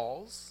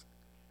calls,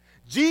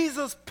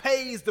 Jesus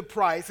pays the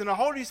price, and the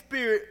Holy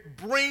Spirit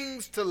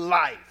brings to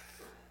life.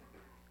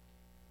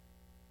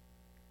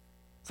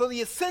 So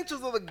the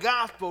essentials of the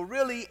gospel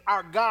really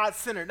are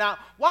God-centered. Now,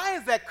 why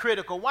is that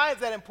critical? Why is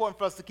that important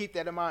for us to keep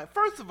that in mind?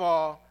 First of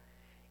all,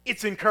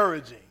 it's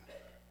encouraging.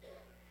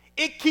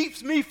 It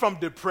keeps me from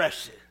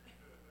depression.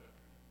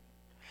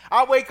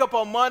 I wake up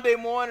on Monday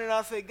morning and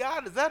I say,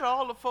 God, is that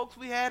all the folks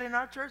we had in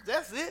our church?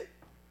 That's it?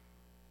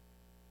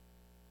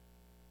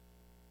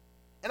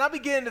 And I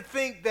begin to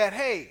think that,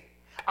 hey,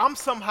 I'm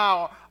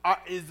somehow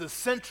is the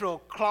central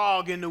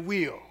clog in the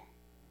wheel.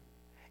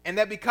 And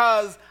that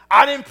because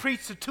I didn't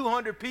preach to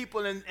 200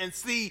 people and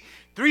see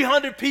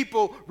 300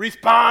 people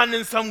respond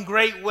in some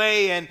great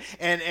way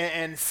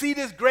and see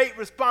this great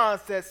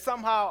response, that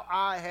somehow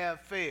I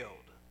have failed.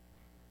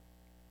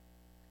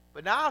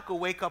 But now I could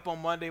wake up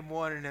on Monday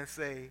morning and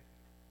say,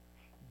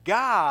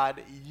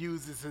 God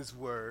uses his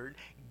word.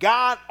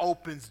 God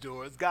opens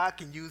doors. God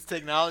can use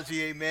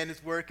technology, amen.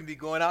 This word can be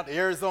going out to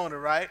Arizona,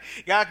 right?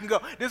 God can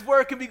go. This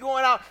word can be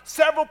going out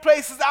several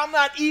places I'm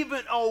not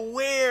even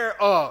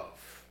aware of.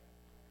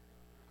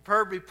 I've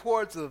heard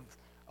reports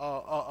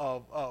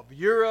of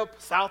Europe,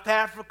 South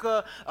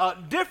Africa,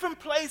 different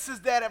places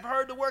that have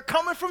heard the word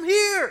coming from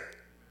here,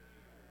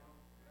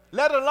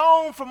 let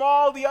alone from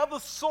all the other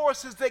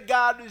sources that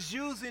God is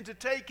using to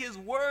take his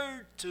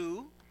word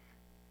to.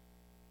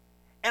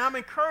 And I'm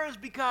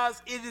encouraged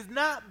because it is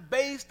not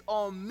based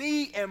on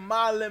me and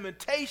my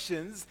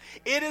limitations.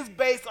 It is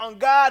based on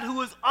God,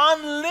 who is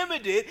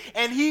unlimited,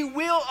 and he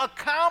will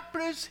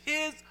accomplish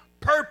his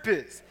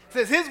purpose. It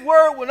says his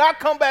word will not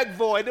come back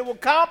void. It will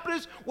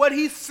accomplish what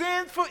he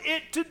sends for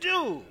it to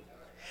do.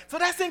 So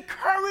that's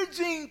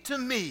encouraging to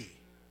me.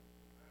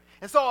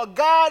 And so a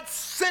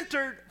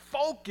God-centered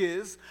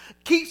focus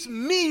keeps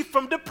me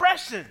from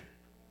depression.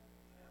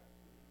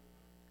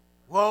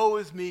 Woe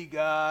is me,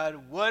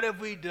 God. What have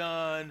we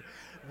done?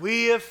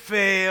 We have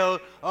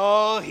failed.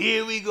 Oh,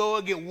 here we go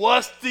again.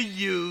 What's the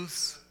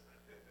use?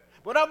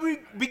 But I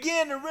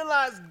began to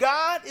realize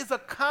God is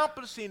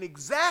accomplishing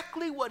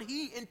exactly what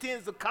he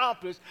intends to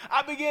accomplish.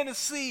 I began to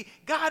see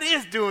God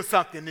is doing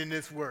something in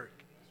this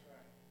work.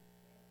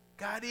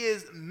 God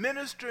is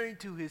ministering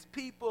to his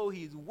people.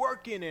 He's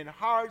working in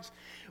hearts.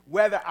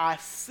 Whether I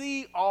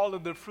see all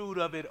of the fruit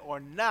of it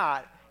or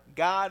not,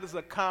 God is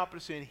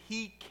accomplishing.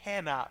 He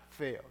cannot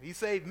fail. He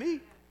saved me.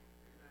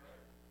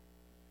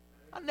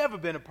 I've never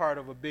been a part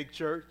of a big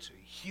church,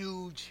 a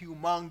huge,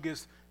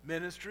 humongous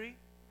ministry,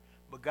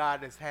 but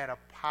God has had a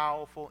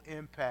powerful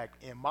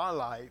impact in my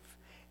life,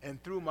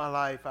 and through my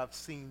life, I've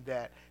seen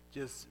that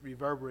just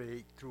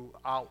reverberate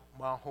throughout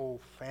my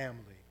whole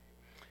family.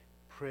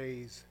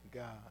 Praise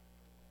God.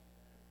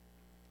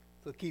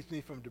 So it keeps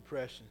me from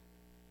depression.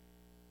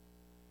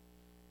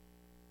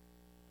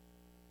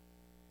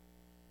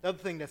 Another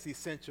thing that's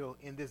essential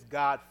in this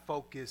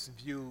God-focused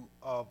view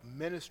of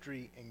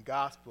ministry and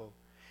gospel,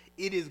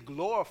 it is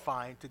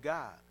glorifying to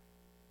God.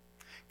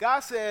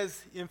 God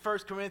says in 1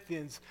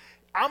 Corinthians,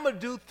 I'm going to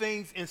do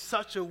things in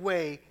such a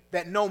way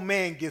that no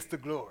man gets the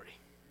glory.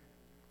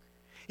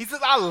 He says,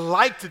 I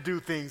like to do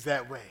things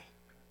that way.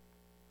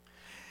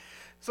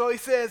 So he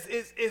says,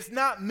 it's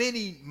not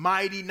many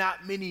mighty,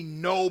 not many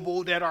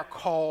noble that are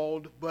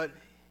called, but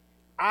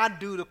I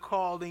do the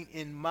calling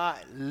in my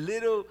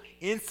little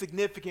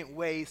insignificant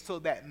ways so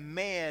that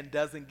man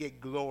doesn't get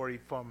glory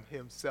from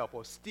himself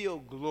or steal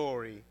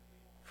glory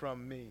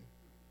from me.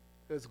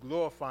 It's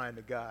glorifying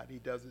to God. He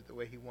does it the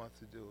way he wants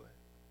to do it.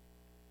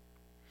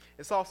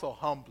 It's also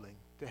humbling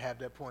to have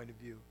that point of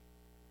view.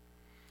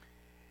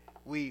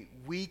 We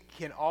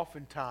can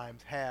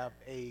oftentimes have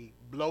a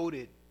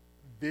bloated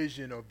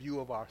vision or view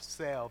of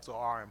ourselves or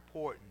our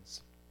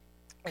importance.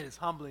 And it's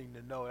humbling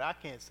to know that I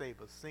can't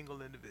save a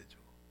single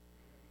individual.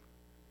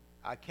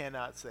 I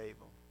cannot save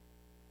them.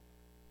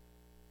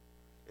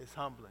 It's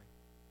humbling.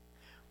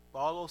 But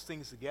all those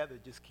things together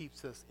just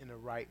keeps us in the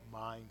right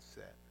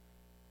mindset.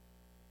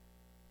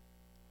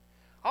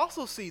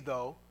 Also see,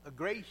 though, a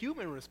great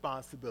human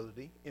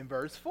responsibility in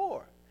verse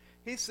 4.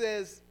 He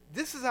says,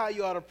 this is how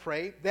you ought to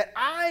pray, that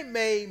I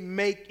may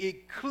make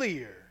it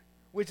clear,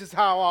 which is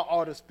how I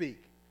ought to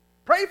speak.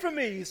 Pray for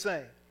me, he's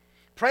saying.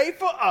 Pray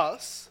for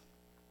us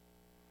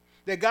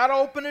that God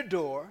open a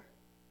door,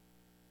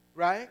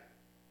 right?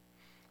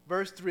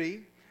 Verse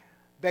 3,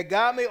 that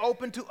God may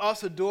open to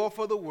us a door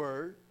for the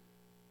word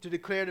to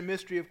declare the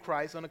mystery of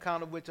Christ, on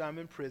account of which I'm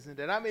in prison,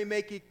 that I may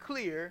make it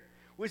clear,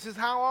 which is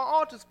how I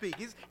ought to speak.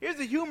 Here's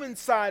the human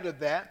side of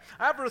that.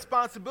 I have a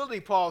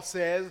responsibility, Paul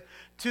says,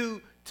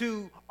 to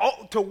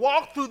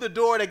walk through the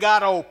door that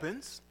God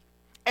opens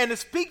and to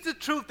speak the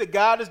truth that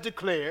God has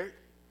declared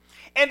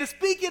and to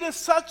speak it in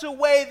such a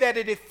way that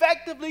it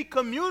effectively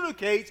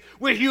communicates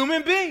with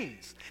human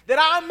beings, that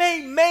I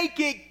may make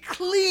it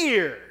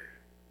clear.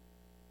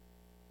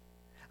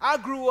 I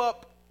grew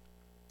up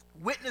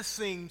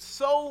witnessing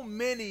so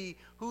many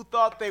who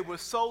thought they were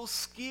so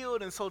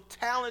skilled and so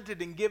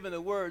talented in giving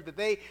the word that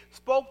they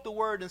spoke the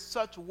word in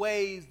such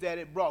ways that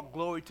it brought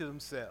glory to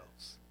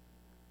themselves.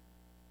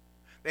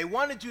 They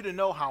wanted you to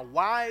know how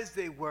wise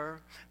they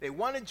were. They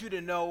wanted you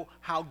to know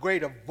how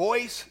great a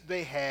voice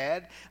they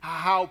had,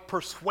 how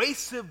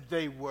persuasive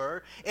they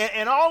were,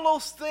 and all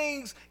those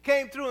things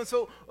came through. And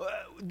so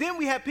then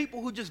we had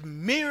people who just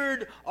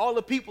mirrored all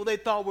the people they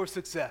thought were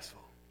successful.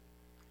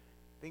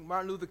 I think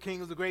Martin Luther King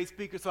was a great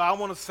speaker, so I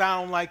want to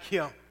sound like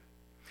him.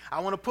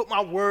 I want to put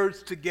my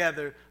words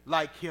together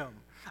like him.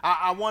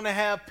 I want to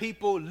have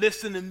people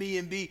listen to me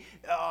and be,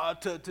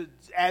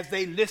 as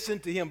they listen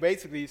to him.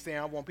 Basically, he's saying,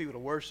 I want people to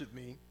worship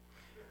me.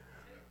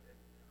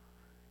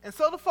 And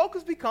so the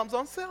focus becomes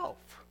on self.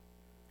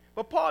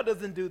 But Paul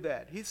doesn't do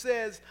that. He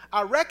says,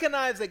 I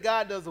recognize that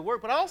God does the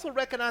work, but I also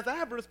recognize I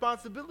have a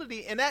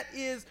responsibility, and that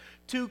is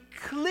to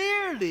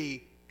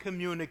clearly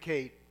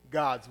communicate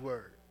God's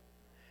word.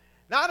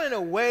 Not in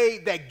a way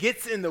that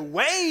gets in the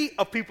way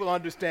of people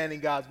understanding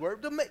God's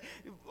word.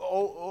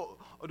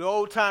 The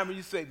old timer,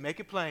 you say, make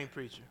it plain,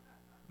 preacher.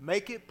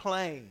 Make it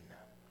plain.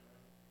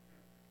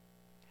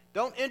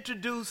 Don't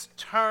introduce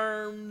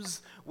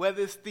terms,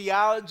 whether it's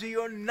theology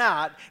or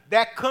not,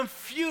 that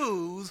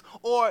confuse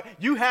or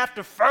you have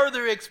to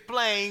further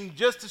explain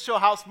just to show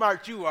how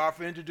smart you are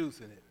for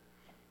introducing it.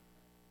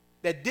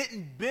 That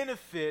didn't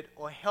benefit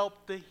or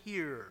help the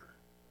hearer.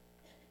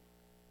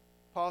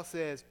 Paul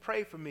says,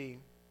 pray for me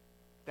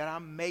that I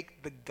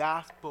make the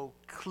gospel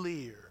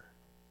clear.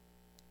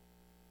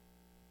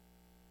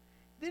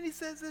 Then he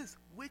says this,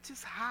 which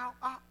is how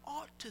I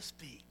ought to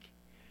speak.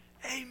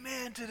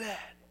 Amen to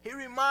that. He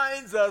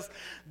reminds us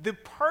the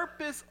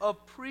purpose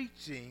of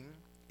preaching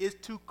is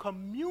to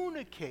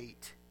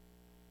communicate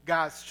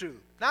God's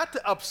truth, not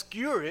to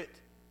obscure it,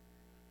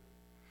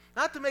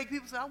 not to make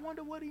people say, I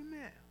wonder what he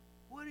meant,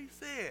 what he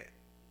said.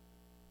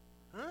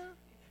 Huh?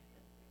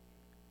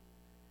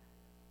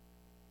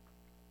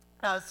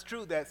 Now, it's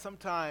true that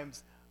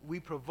sometimes we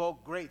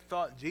provoke great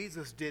thought.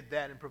 Jesus did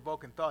that in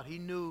provoking thought. He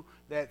knew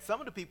that some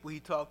of the people he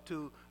talked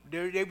to, they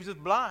were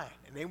just blind,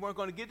 and they weren't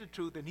going to get the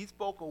truth, and he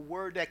spoke a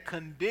word that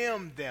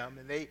condemned them,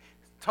 and they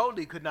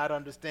totally could not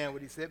understand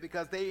what he said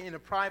because they, in a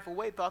prideful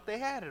way, thought they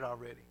had it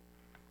already.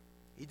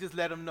 He just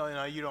let them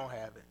know, you don't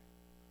have it.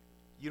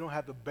 You don't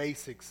have the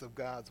basics of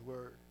God's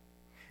word.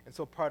 And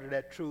so part of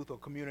that truth or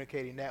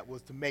communicating that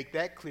was to make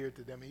that clear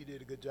to them, and he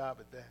did a good job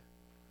at that.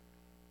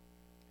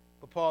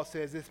 But Paul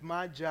says, it's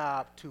my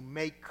job to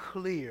make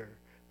clear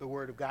the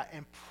word of God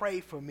and pray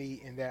for me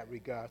in that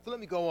regard. So let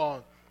me go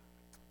on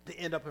to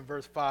end up in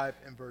verse 5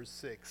 and verse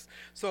 6.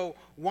 So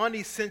one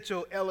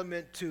essential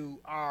element to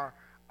our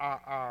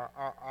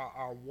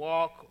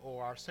walk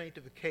or our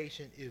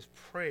sanctification is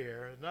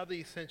prayer. Another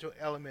essential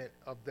element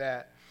of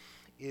that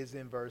is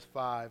in verse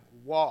 5.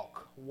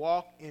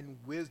 Walk in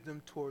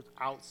wisdom towards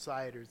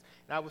outsiders.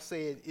 And I would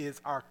say it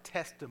is our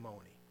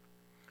testimony.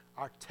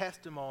 Our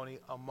testimony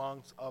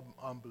amongst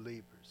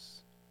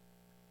unbelievers.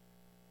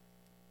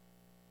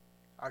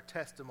 Our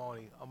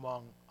testimony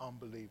among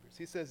unbelievers.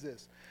 He says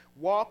this,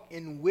 walk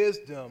in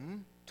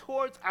wisdom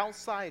towards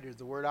outsiders.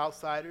 The word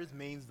outsiders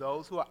means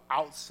those who are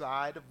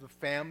outside of the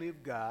family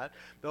of God,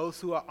 those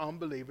who are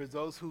unbelievers,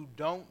 those who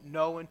don't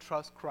know and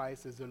trust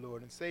Christ as their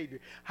Lord and Savior.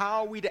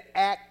 How are we to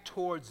act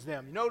towards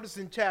them? You notice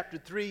in chapter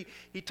 3,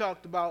 he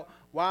talked about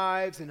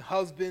wives and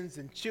husbands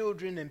and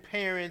children and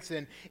parents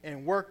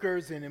and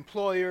workers and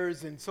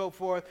employers and so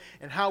forth,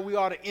 and how we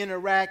ought to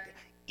interact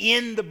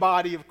in the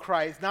body of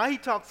Christ. Now he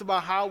talks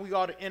about how we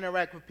ought to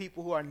interact with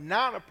people who are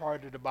not a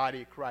part of the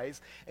body of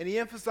Christ, and he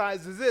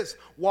emphasizes this: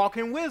 walk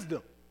in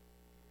wisdom.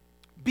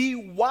 Be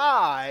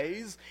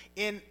wise,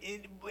 and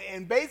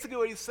basically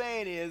what he's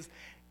saying is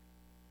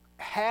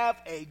have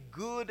a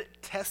good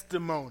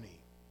testimony.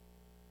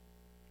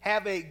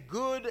 Have a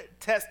good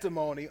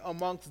testimony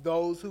amongst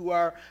those who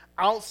are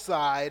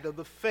outside of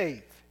the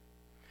faith.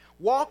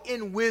 Walk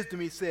in wisdom,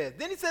 he says.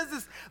 Then he says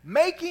this,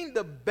 making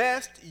the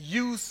best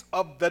use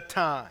of the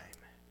time.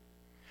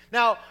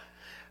 Now,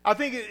 I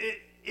think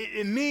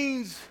it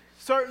means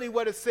certainly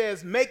what it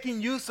says,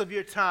 making use of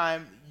your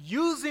time,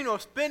 using or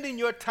spending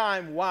your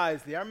time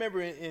wisely. I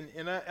remember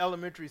in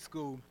elementary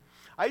school,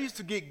 I used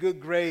to get good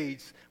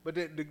grades, but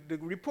the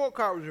report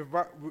card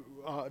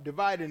was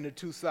divided into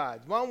two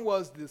sides. One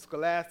was the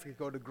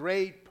scholastic, or the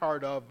grade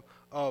part of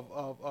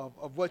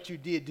what you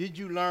did. Did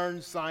you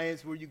learn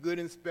science? Were you good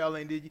in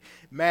spelling? Did you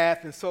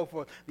math and so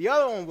forth? The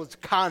other one was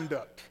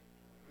conduct,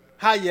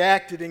 how you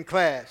acted in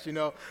class,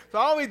 So I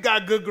always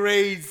got good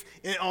grades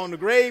on the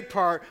grade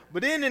part,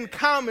 but then in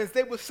comments,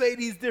 they would say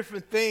these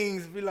different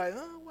things, be like,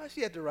 oh, why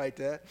she had to write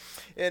that?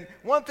 And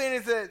one thing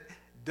they said,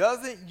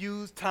 doesn't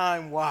use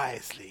time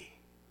wisely.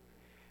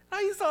 I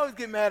used to always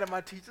get mad at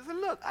my teachers. I said,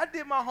 look, I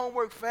did my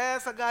homework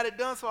fast. I got it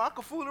done so I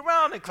could fool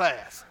around in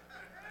class.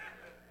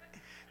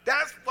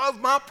 That was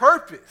my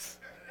purpose.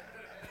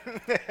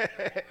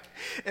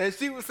 And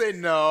she would say,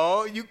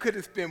 no, you could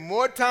have spent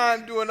more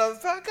time doing other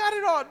stuff. I got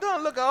it all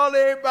done. Look at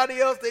everybody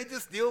else. They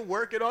just still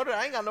working on it.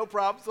 I ain't got no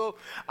problem, so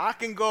I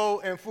can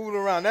go and fool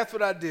around. That's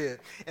what I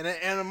did. And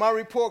on my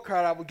report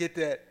card, I would get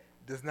that,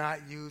 does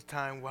not use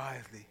time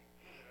wisely.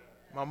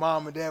 My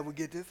mom and dad would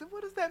get this.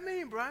 What does that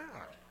mean, Brian?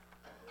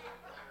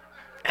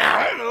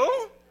 I don't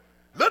know.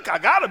 Look, I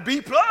got a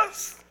B+.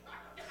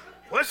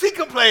 What's he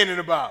complaining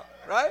about,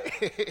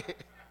 right?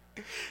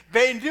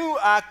 They knew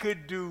I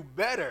could do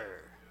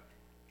better.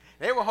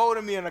 They were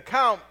holding me an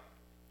account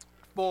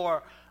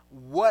for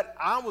what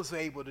I was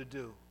able to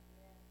do.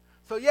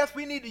 So yes,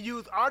 we need to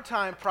use our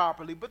time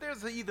properly, but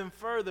there's an even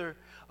further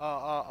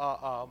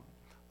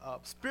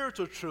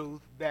spiritual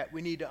truth that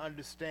we need to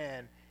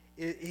understand.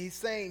 He's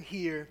saying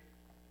here,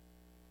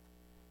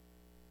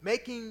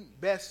 making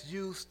best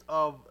use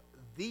of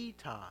the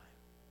time.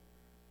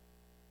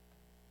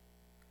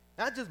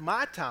 Not just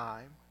my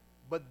time,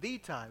 but the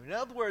time. In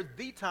other words,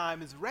 the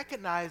time is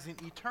recognizing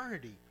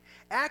eternity,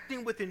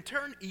 acting with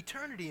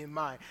eternity in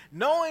mind,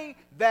 knowing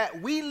that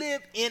we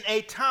live in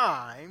a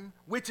time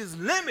which is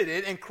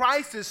limited and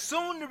Christ is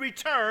soon to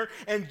return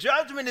and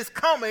judgment is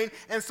coming.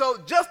 And so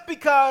just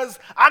because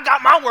I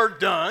got my work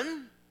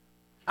done,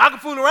 I can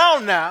fool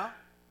around now,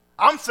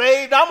 I'm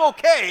saved, I'm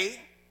okay.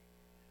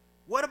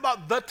 What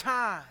about the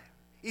time?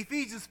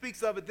 Ephesians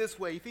speaks of it this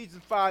way,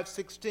 Ephesians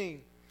 5:16.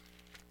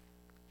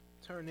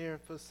 Turn there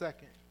for a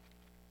second.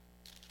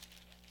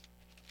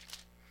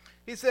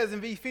 He says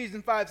in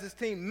Ephesians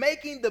 5:16,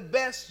 making the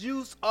best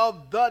use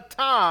of the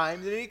time,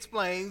 and he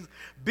explains,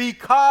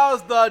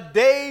 because the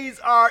days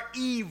are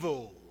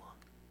evil.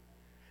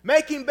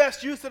 Making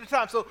best use of the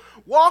time. So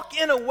walk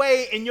in a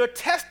way in your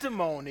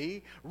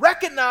testimony,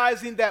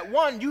 recognizing that,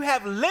 one, you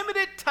have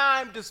limited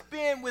time to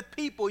spend with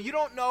people. You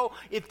don't know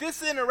if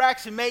this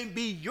interaction may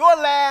be your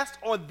last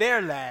or their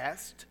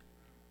last.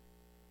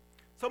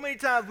 So many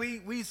times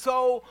we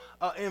so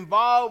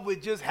involved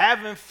with just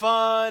having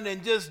fun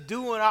and just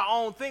doing our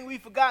own thing, we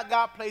forgot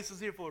God placed us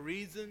here for a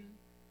reason.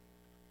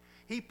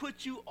 He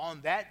put you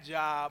on that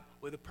job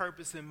with a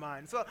purpose in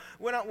mind. So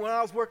when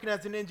I was working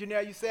as an engineer,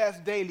 I used to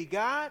ask daily,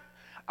 God,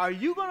 Are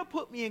you going to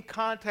put me in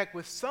contact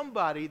with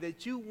somebody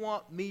that you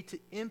want me to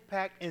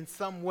impact in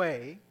some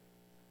way,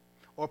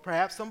 or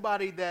perhaps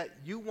somebody that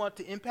you want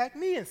to impact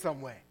me in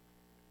some way?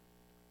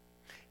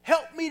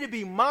 Help me to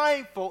be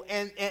mindful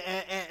and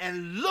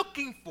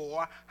looking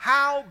for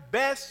how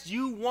best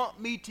you want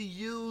me to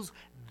use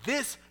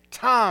this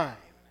time.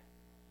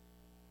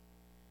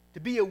 To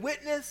be a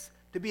witness,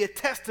 to be a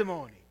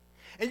testimony.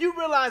 And you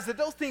realize that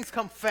those things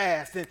come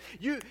fast. And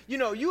you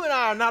and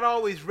I are not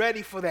always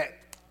ready for that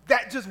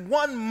just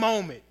one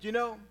moment,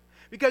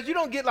 Because you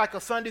don't get like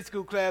a Sunday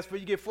school class where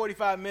you get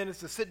 45 minutes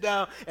to sit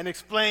down and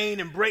explain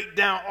and break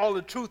down all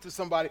the truth to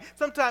somebody.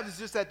 Sometimes it's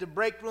just at the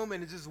break room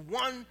and it's just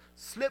one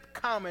slip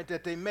comment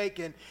that they make,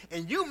 and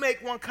you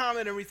make one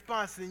comment in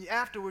response, and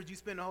afterwards you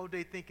spend the whole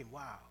day thinking,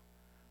 wow,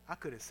 I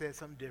could have said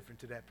something different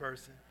to that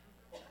person.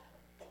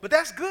 But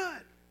that's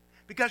good,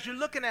 because you're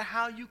looking at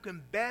how you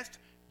can best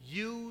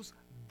use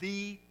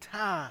the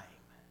time.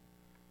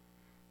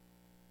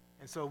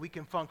 And so we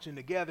can function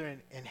together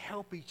and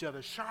help each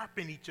other,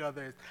 sharpen each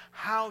other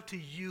how to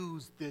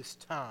use this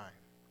time.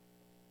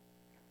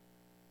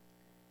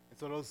 And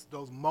so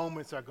those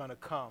moments are going to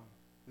come.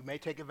 We may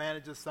take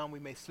advantage of some, we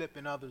may slip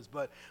in others,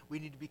 but we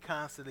need to be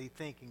constantly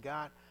thinking,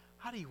 God,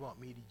 how do you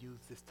want me to use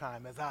this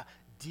time as I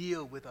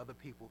deal with other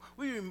people?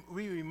 We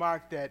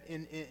remarked that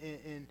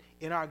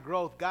in our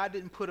growth, God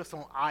didn't put us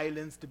on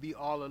islands to be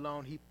all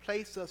alone. He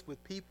placed us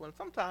with people. And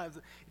sometimes,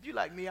 if you're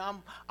like me,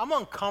 I'm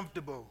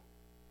uncomfortable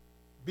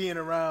being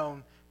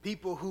around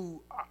people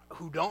who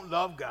don't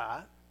love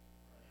God,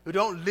 who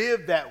don't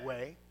live that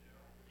way.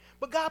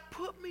 But God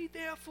put me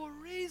there for a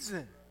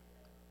reason.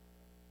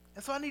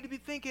 And so I need to be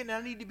thinking,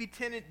 I need to be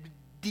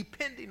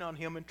depending on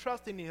him and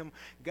trusting in him.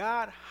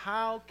 God,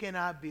 how can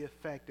I be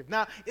effective?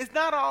 Now, it's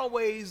not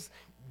always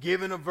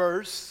giving a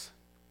verse,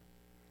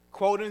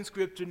 quoting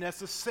scripture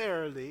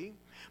necessarily,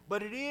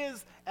 but it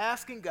is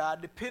asking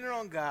God, depending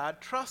on God,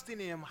 trusting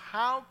in him,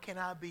 how can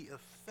I be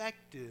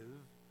effective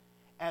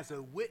as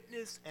a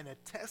witness and a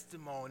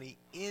testimony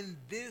in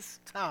this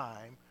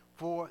time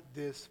for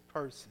this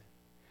person?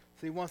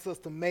 So he wants us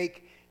to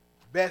make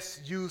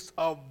best use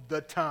of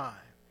the time.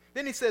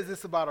 Then he says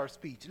this about our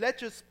speech.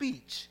 Let your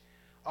speech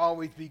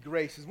always be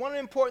gracious. One of the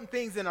important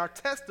things in our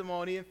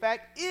testimony, in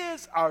fact,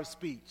 is our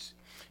speech.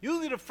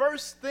 Usually the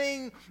first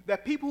thing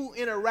that people who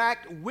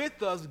interact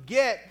with us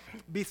get,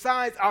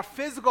 besides our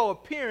physical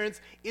appearance,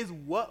 is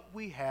what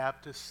we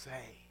have to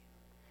say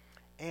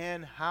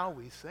and how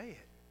we say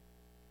it.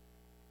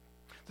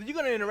 So you're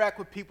going to interact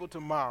with people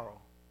tomorrow,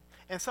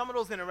 and some of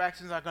those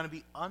interactions are going to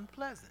be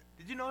unpleasant.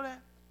 Did you know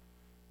that?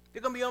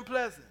 They're going to be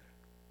unpleasant.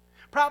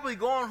 Probably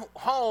going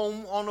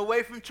home on the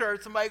way from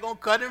church, somebody going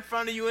to cut in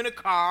front of you in a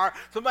car,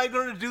 somebody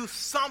going to do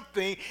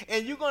something,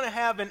 and you're going to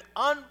have an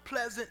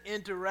unpleasant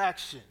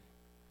interaction.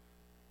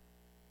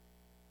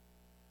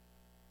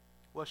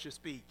 What's your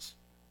speech?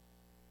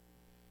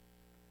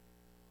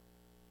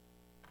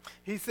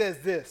 He says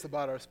this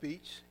about our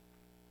speech.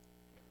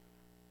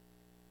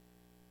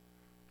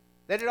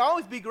 Let it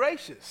always be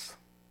gracious.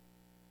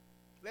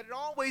 Let it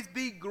always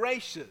be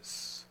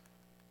gracious.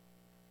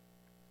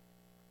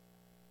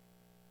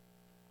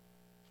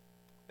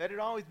 Let it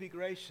always be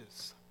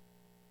gracious.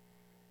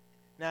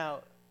 Now,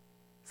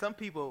 some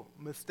people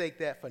mistake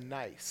that for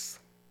nice.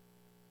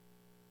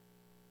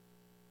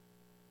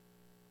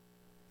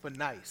 For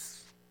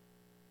nice.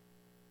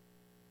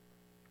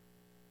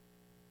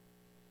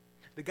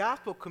 The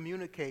gospel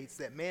communicates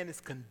that man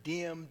is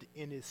condemned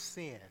in his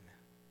sin.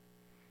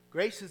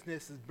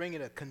 Graciousness is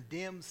bringing a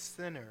condemned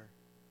sinner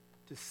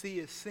to see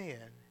his sin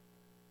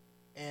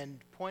and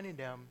pointing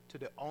them to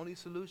the only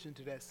solution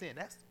to that sin.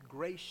 That's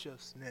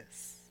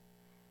graciousness.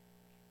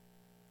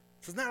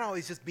 So it's not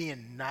always just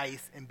being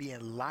nice and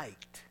being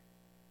liked,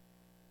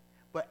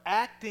 but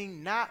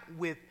acting not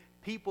with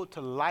people to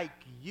like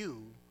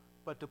you,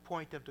 but to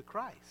point them to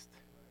Christ.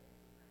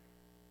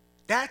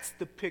 That's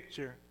the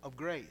picture of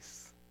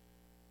grace.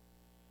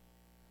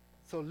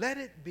 So let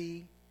it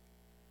be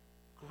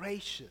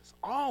gracious,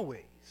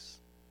 always.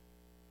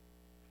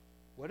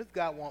 What does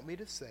God want me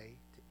to say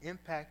to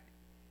impact,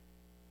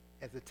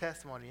 as a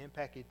testimony,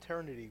 impact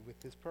eternity with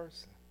this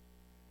person?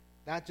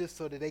 Not just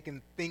so that they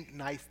can think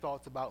nice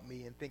thoughts about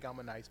me and think I'm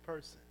a nice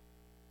person,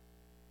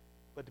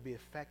 but to be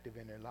effective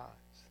in their lives.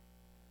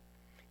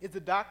 Is the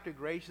doctor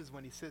gracious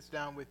when he sits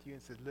down with you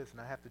and says, listen,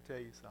 I have to tell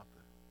you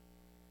something.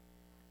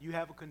 You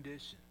have a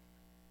condition,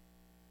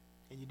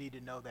 and you need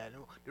to know that.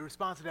 And the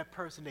response of that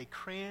person, they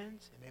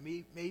cringe, and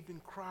they may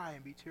even cry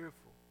and be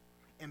tearful,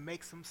 and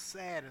makes them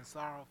sad and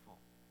sorrowful.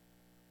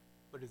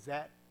 But is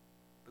that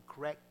the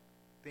correct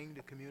thing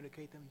to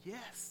communicate them?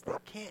 Yes. They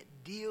can't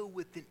deal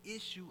with an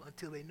issue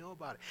until they know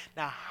about it.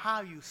 Now,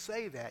 how you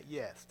say that,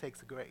 yes,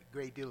 takes a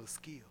great deal of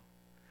skill.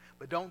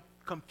 But don't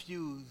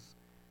confuse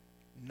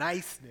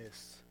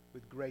niceness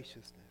with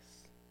graciousness.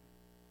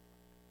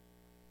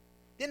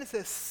 Then it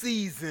says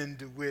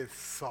seasoned with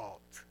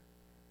salt.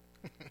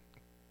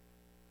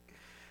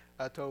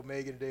 I told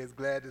Megan today I was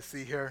glad to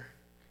see her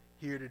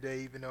here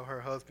today, even though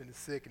her husband is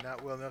sick and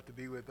not well enough to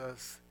be with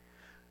us.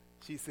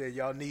 She said,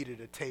 y'all needed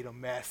a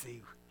Tatum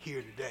Massey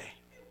here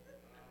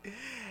today.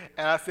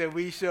 And I said,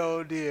 we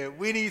sure did.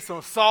 We need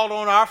some salt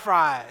on our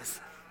fries.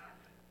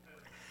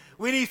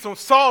 We need some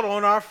salt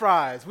on our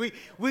fries. I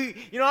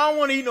don't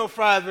want to eat no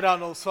fries without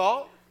no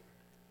salt.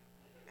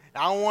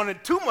 I don't want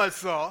it too much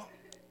salt.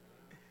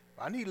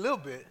 I need a little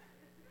bit.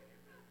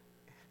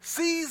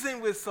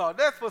 Seasoned with salt.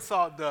 That's what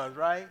salt does,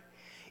 right?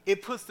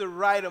 It puts the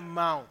right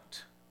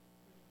amount.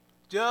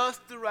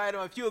 Just the right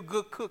amount. If you're a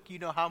good cook, you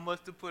know how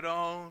much to put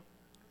on.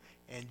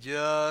 And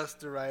just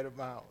the right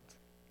amount.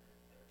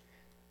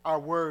 Our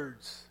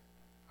words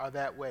are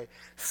that way.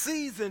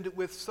 Seasoned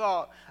with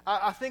salt.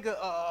 I think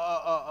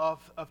of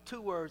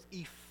two words,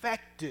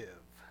 effective.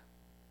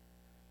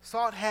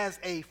 Salt has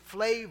a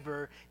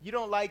flavor.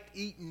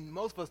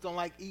 Most of us don't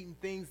like eating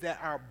things that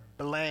are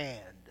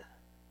bland.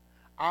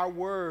 Our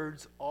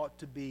words ought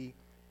to be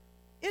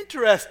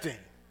interesting.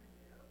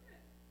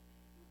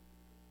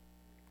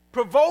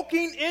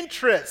 Provoking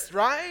interest,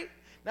 right?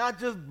 Not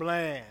just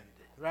bland,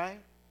 right?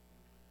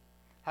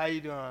 How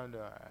you doing? You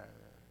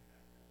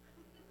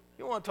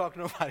don't want to talk to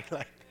nobody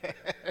like that.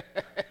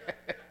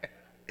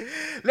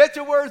 Let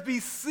your words be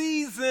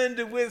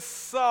seasoned with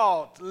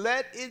salt.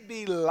 Let it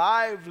be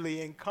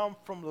lively and come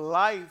from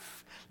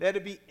life. Let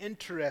it be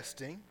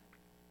interesting.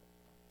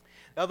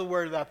 The other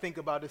word that I think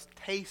about is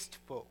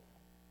tasteful.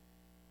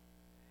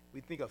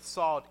 We think of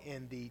salt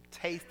in the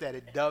taste that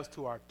it does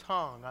to our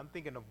tongue. I'm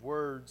thinking of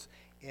words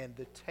in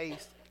the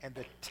taste and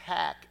the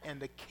tact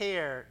and the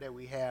care that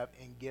we have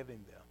in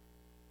giving them.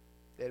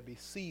 Let it be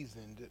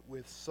seasoned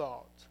with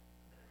salt,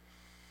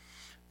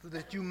 so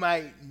that you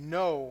might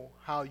know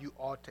how you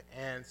ought to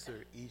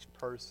answer each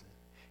person.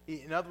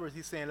 In other words,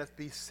 he's saying let's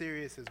be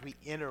serious as we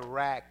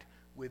interact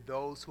with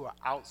those who are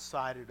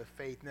outside of the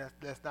faith.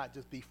 Let's not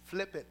just be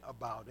flippant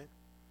about it,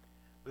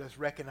 but let's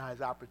recognize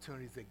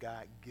opportunities that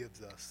God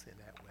gives us in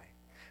that way.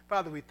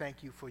 Father, we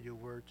thank you for your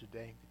word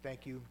today. We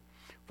thank you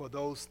for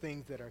those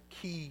things that are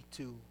key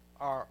to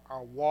our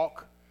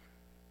walk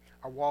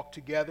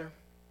together.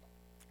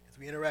 As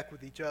we interact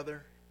with each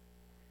other,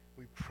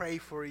 we pray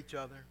for each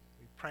other.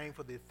 Praying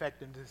for the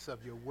effectiveness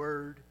of your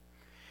word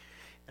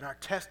and our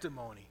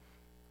testimony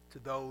to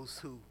those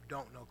who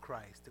don't know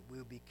Christ, that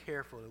we'll be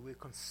careful, that we'll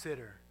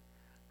consider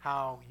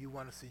how you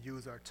want us to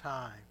use our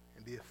time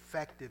and be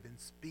effective in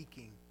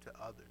speaking to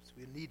others.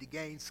 We need to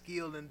gain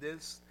skill in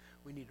this.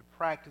 We need to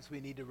practice. We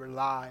need to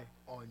rely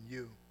on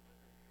you.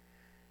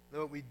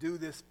 Lord, we do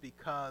this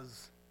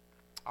because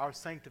our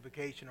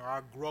sanctification or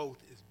our growth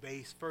is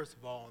based, first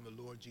of all, on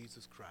the Lord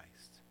Jesus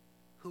Christ,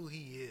 who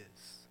he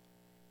is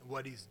and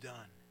what he's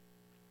done.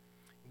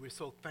 We're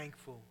so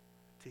thankful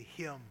to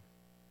him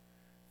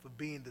for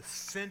being the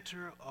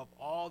center of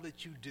all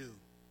that you do.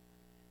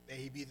 May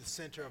he be the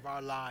center of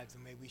our lives,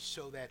 and may we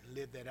show that and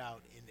live that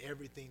out in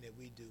everything that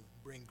we do.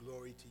 Bring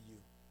glory to you.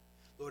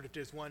 Lord, if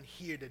there's one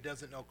here that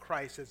doesn't know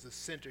Christ as the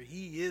center,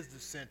 he is the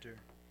center.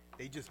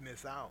 They just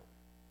miss out.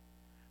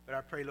 But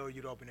I pray, Lord,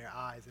 you'd open their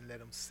eyes and let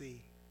them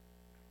see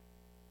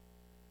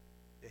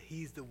that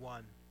he's the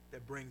one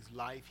that brings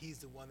life. He's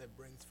the one that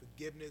brings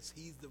forgiveness.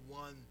 He's the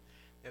one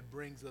that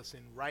brings us in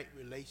right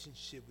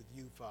relationship with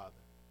you, Father.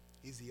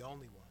 He's the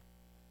only one.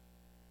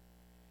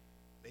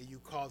 May you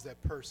cause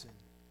that person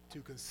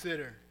to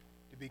consider,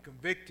 to be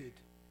convicted,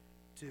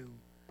 to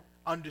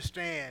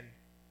understand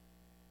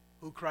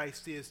who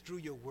Christ is through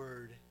your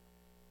word,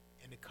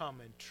 and to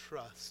come and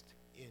trust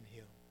in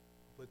him.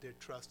 Put their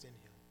trust in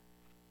him.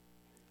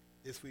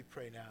 This we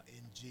pray now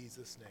in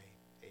Jesus' name.